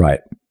not.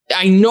 Right.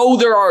 I know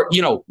there are,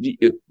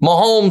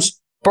 Mahomes,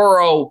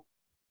 Burrow,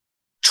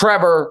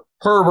 Trevor,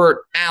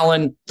 Herbert,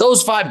 Allen.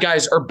 Those 5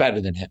 guys are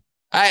better than him.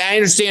 I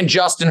understand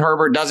Justin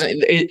Herbert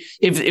doesn't.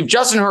 If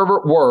Justin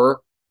Herbert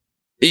were,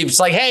 it's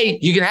like, hey,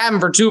 you can have him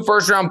for 2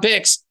 first-round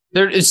picks.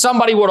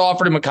 Somebody would have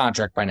offered him a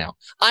contract by now.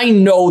 I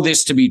know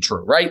this to be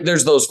true, right?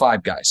 There's those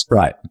 5 guys.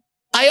 Right.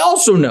 I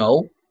also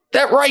know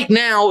that right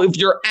now, if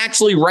you're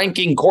actually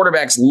ranking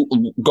quarterbacks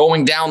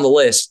going down the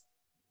list,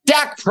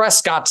 Dak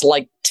Prescott's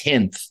like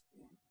 10th.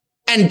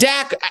 And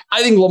Dak,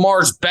 I think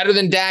Lamar's better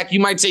than Dak. You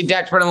might say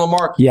Dak's better than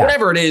Lamar. Yeah.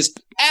 Whatever it is.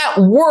 At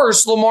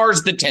worst,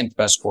 Lamar's the 10th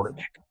best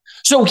quarterback.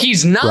 So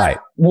he's not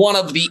one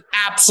of the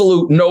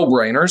absolute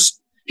no-brainers.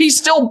 He's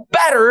still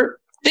better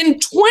than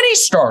 20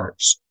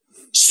 starters.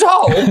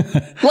 So,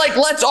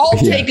 let's all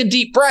take a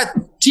deep breath.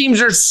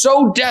 Teams are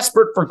so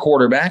desperate for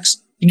quarterbacks.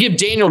 You give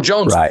Daniel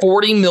Jones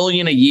 $40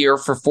 million a year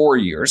for 4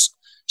 years.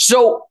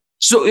 So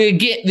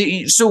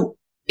again, so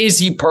is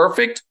he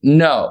perfect?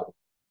 No.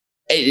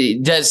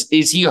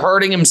 Is he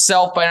hurting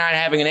himself by not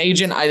having an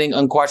agent? I think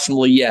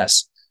unquestionably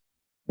yes.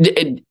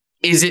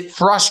 Is it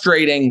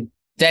frustrating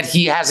that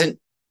he hasn't?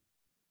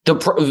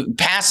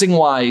 Passing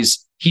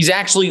wise, he's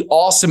actually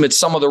awesome at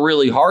some of the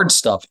really hard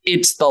stuff.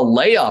 It's the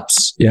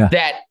layups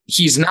that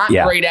he's not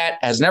great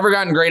at, has never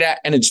gotten great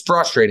at, and it's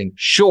frustrating.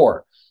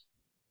 Sure.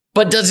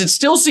 But does it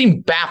still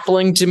seem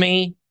baffling to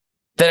me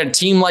that a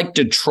team like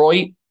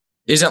Detroit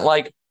isn't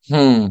like,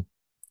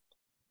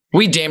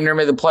 we damn near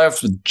made the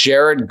playoffs with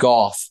Jared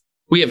Goff.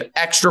 We have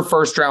extra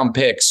first-round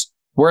picks.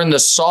 We're in the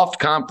soft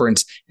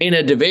conference in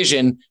a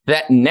division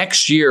that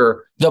next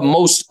year, the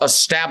most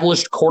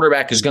established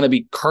quarterback is going to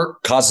be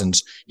Kirk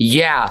Cousins.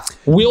 Yeah,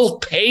 we'll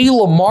pay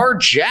Lamar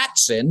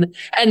Jackson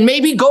and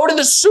maybe go to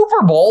the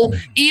Super Bowl,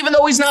 even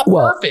though he's not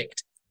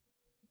perfect.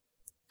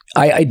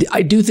 I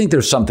do think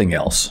there's something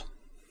else.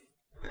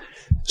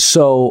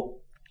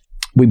 So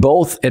we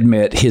both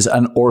admit his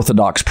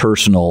unorthodox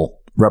personal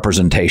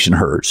representation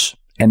hurts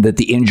and that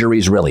the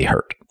injuries really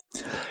hurt.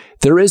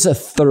 There is a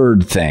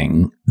third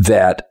thing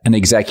that an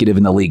executive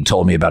in the league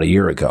told me about a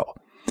year ago,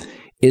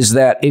 is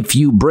that if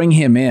you bring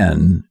him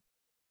in,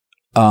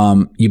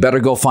 you better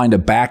go find a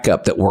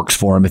backup that works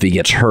for him if he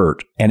gets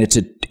hurt. And it's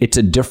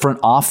a different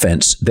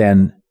offense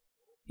than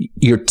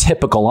your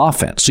typical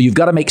offense. So you've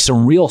got to make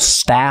some real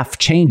staff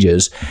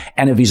changes.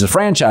 And if he's a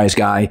franchise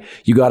guy,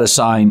 you got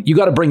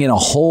to bring in a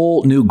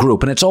whole new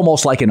group. And it's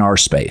almost like in our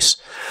space.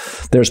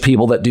 There's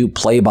people that do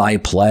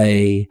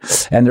play-by-play,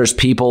 and there's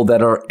people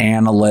that are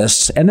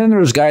analysts. And then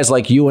there's guys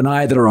like you and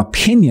I that are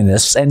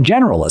opinionists and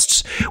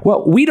generalists.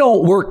 Well, we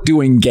don't work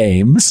doing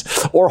games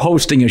or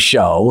hosting a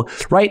show,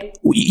 right?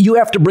 You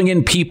have to bring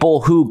in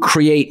people who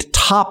create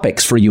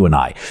topics for you and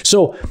I.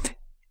 So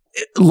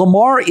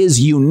Lamar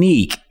is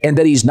unique in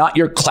that he's not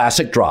your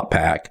classic drop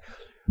back,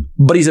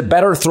 but he's a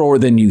better thrower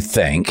than you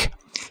think.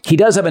 He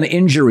does have an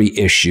injury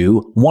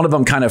issue, one of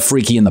them kind of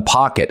freaky in the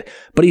pocket,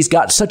 but he's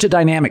got such a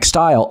dynamic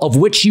style of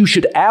which you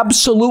should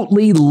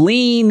absolutely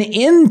lean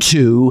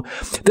into,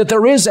 that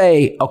there is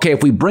okay,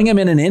 if we bring him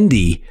in an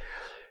Indy,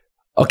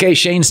 okay,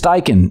 Shane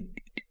Steichen,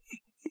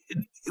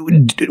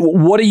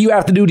 what do you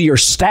have to do to your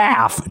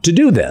staff to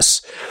do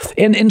this?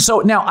 And so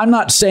now I'm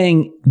not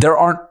saying there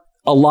aren't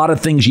a lot of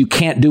things you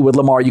can't do with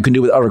Lamar, you can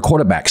do with other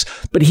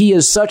quarterbacks. But he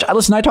is such...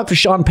 Listen, I talked to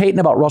Sean Payton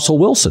about Russell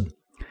Wilson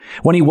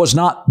when he was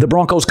not the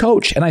Broncos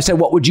coach. And I said,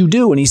 what would you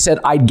do? And he said,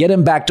 I'd get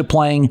him back to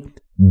playing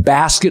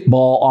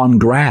basketball on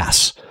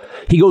grass.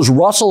 He goes,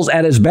 Russell's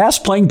at his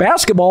best playing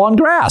basketball on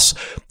grass.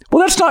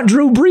 Well, that's not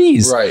Drew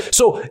Brees. Right.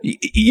 So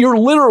you're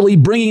literally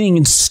bringing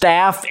in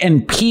staff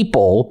and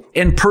people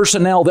and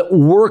personnel that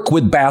work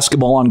with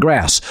basketball on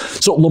grass.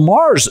 So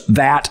Lamar's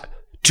that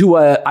to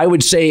I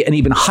would say, an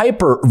even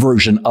hyper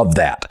version of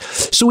that.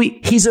 So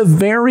he's a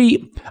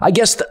very, I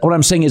guess what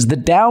I'm saying is the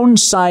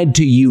downside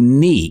to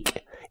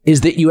unique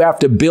is that you have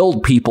to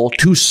build people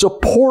to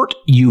support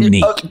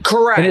unique.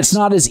 Correct. And it's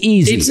not as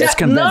easy as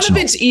conventional. None of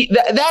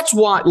it's that's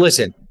why,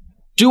 listen,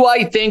 do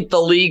I think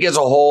the league as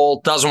a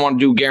whole doesn't want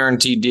to do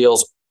guaranteed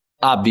deals?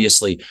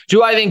 Obviously.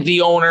 Do I think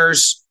the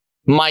owners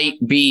might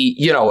be,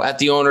 at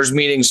the owners'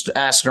 meetings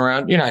asking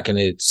around, you're not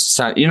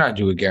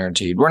doing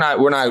guaranteed. We're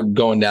not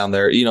going down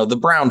there. The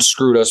Browns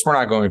screwed us. We're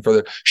not going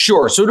further.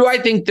 Sure. So do I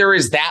think there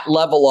is that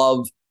level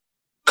of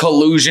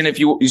collusion?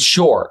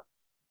 Sure.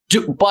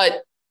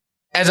 But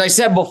as I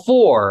said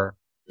before,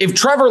 if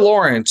Trevor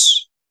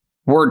Lawrence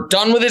were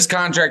done with his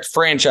contract,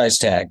 franchise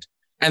tagged,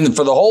 and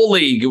for the whole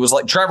league, it was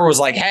like Trevor was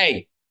like,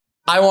 hey,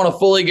 I want a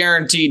fully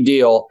guaranteed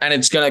deal and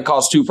it's going to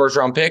cost 2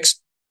 first-round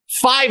picks.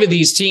 5 of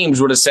these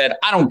teams would have said,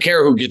 I don't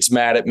care who gets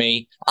mad at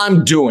me.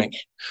 I'm doing it.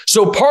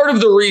 So part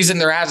of the reason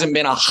there hasn't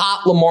been a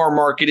hot Lamar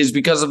market is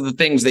because of the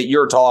things that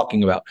you're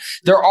talking about.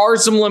 There are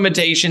some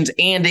limitations,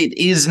 and it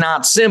is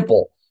not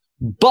simple.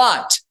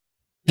 But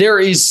there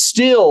is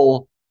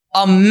still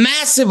a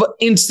massive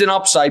instant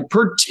upside,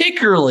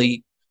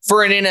 particularly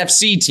for an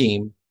NFC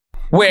team,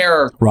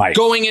 where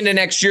going into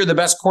next year, the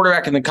best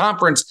quarterback in the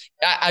conference,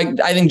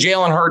 I think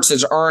Jalen Hurts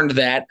has earned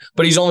that,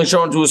 but he's only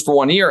shown it to us for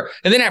 1 year.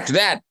 And then after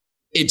that,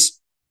 it's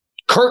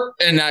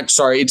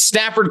it's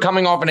Stafford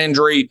coming off an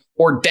injury,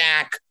 or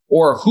Dak,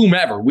 or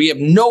whomever. We have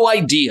no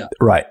idea.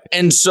 Right.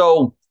 And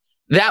so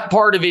that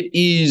part of it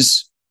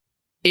is,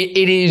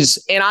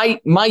 and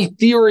my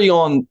theory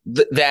on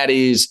that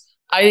is,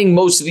 I think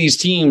most of these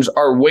teams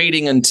are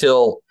waiting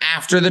until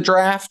after the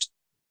draft,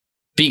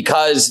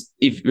 because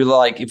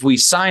if we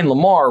sign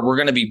Lamar, we're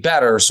going to be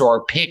better. So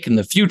our pick in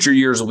the future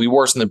years will be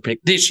worse than the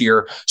pick this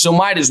year. So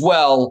might as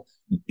well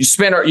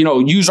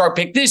use our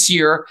pick this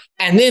year.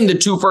 And then the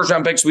 2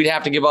 first-round picks we'd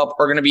have to give up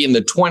are going to be in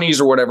the 20s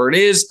or whatever it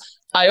is.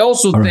 I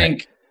also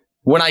think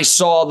when I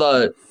saw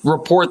the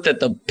report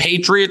that the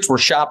Patriots were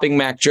shopping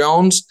Mac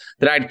Jones,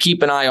 that I'd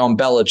keep an eye on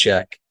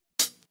Belichick.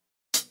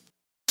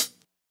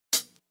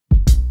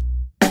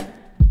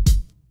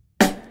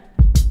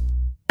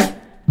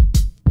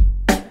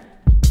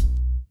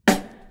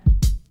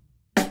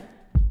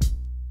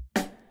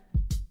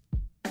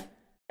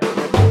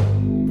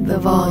 The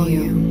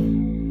volume.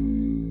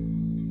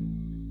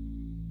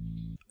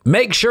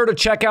 Make sure to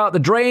check out the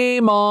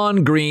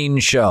Draymond Green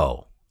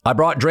Show. I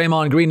brought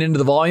Draymond Green into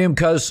the volume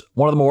because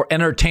one of the more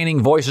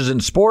entertaining voices in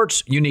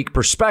sports, unique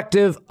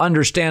perspective,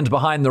 understands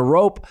behind the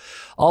rope,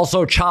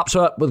 also chops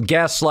up with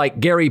guests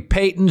like Gary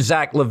Payton,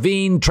 Zach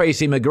LaVine,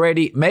 Tracy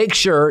McGrady. Make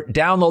sure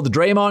download the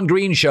Draymond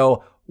Green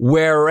Show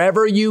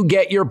wherever you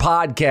get your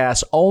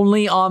podcasts,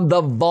 only on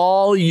the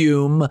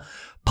Volume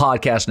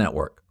Podcast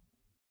Network.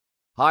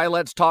 Hi,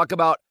 let's talk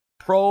about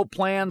Pro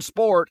Plan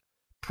Sport.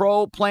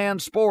 Pro Plan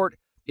Sport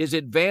is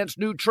advanced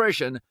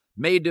nutrition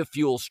made to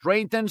fuel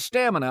strength and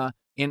stamina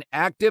in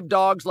active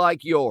dogs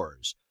like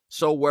yours.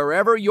 So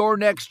wherever your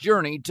next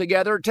journey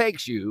together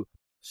takes you,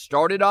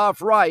 start it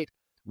off right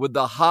with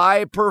the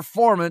high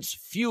performance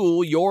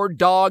fuel your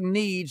dog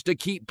needs to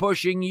keep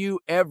pushing you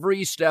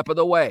every step of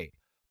the way.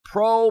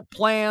 Pro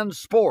Plan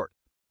Sport.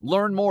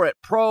 Learn more at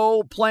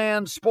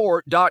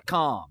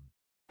ProPlansport.com.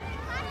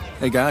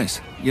 Hey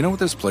guys, you know what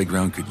this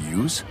playground could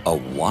use? A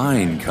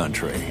wine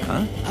country,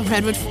 huh? A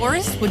redwood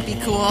forest would be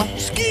cool.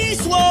 Ski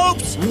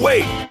slopes!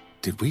 Wait!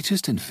 Did we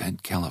just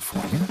invent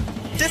California?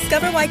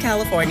 Discover why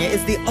California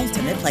is the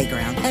ultimate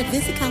playground at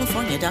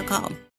visitcalifornia.com.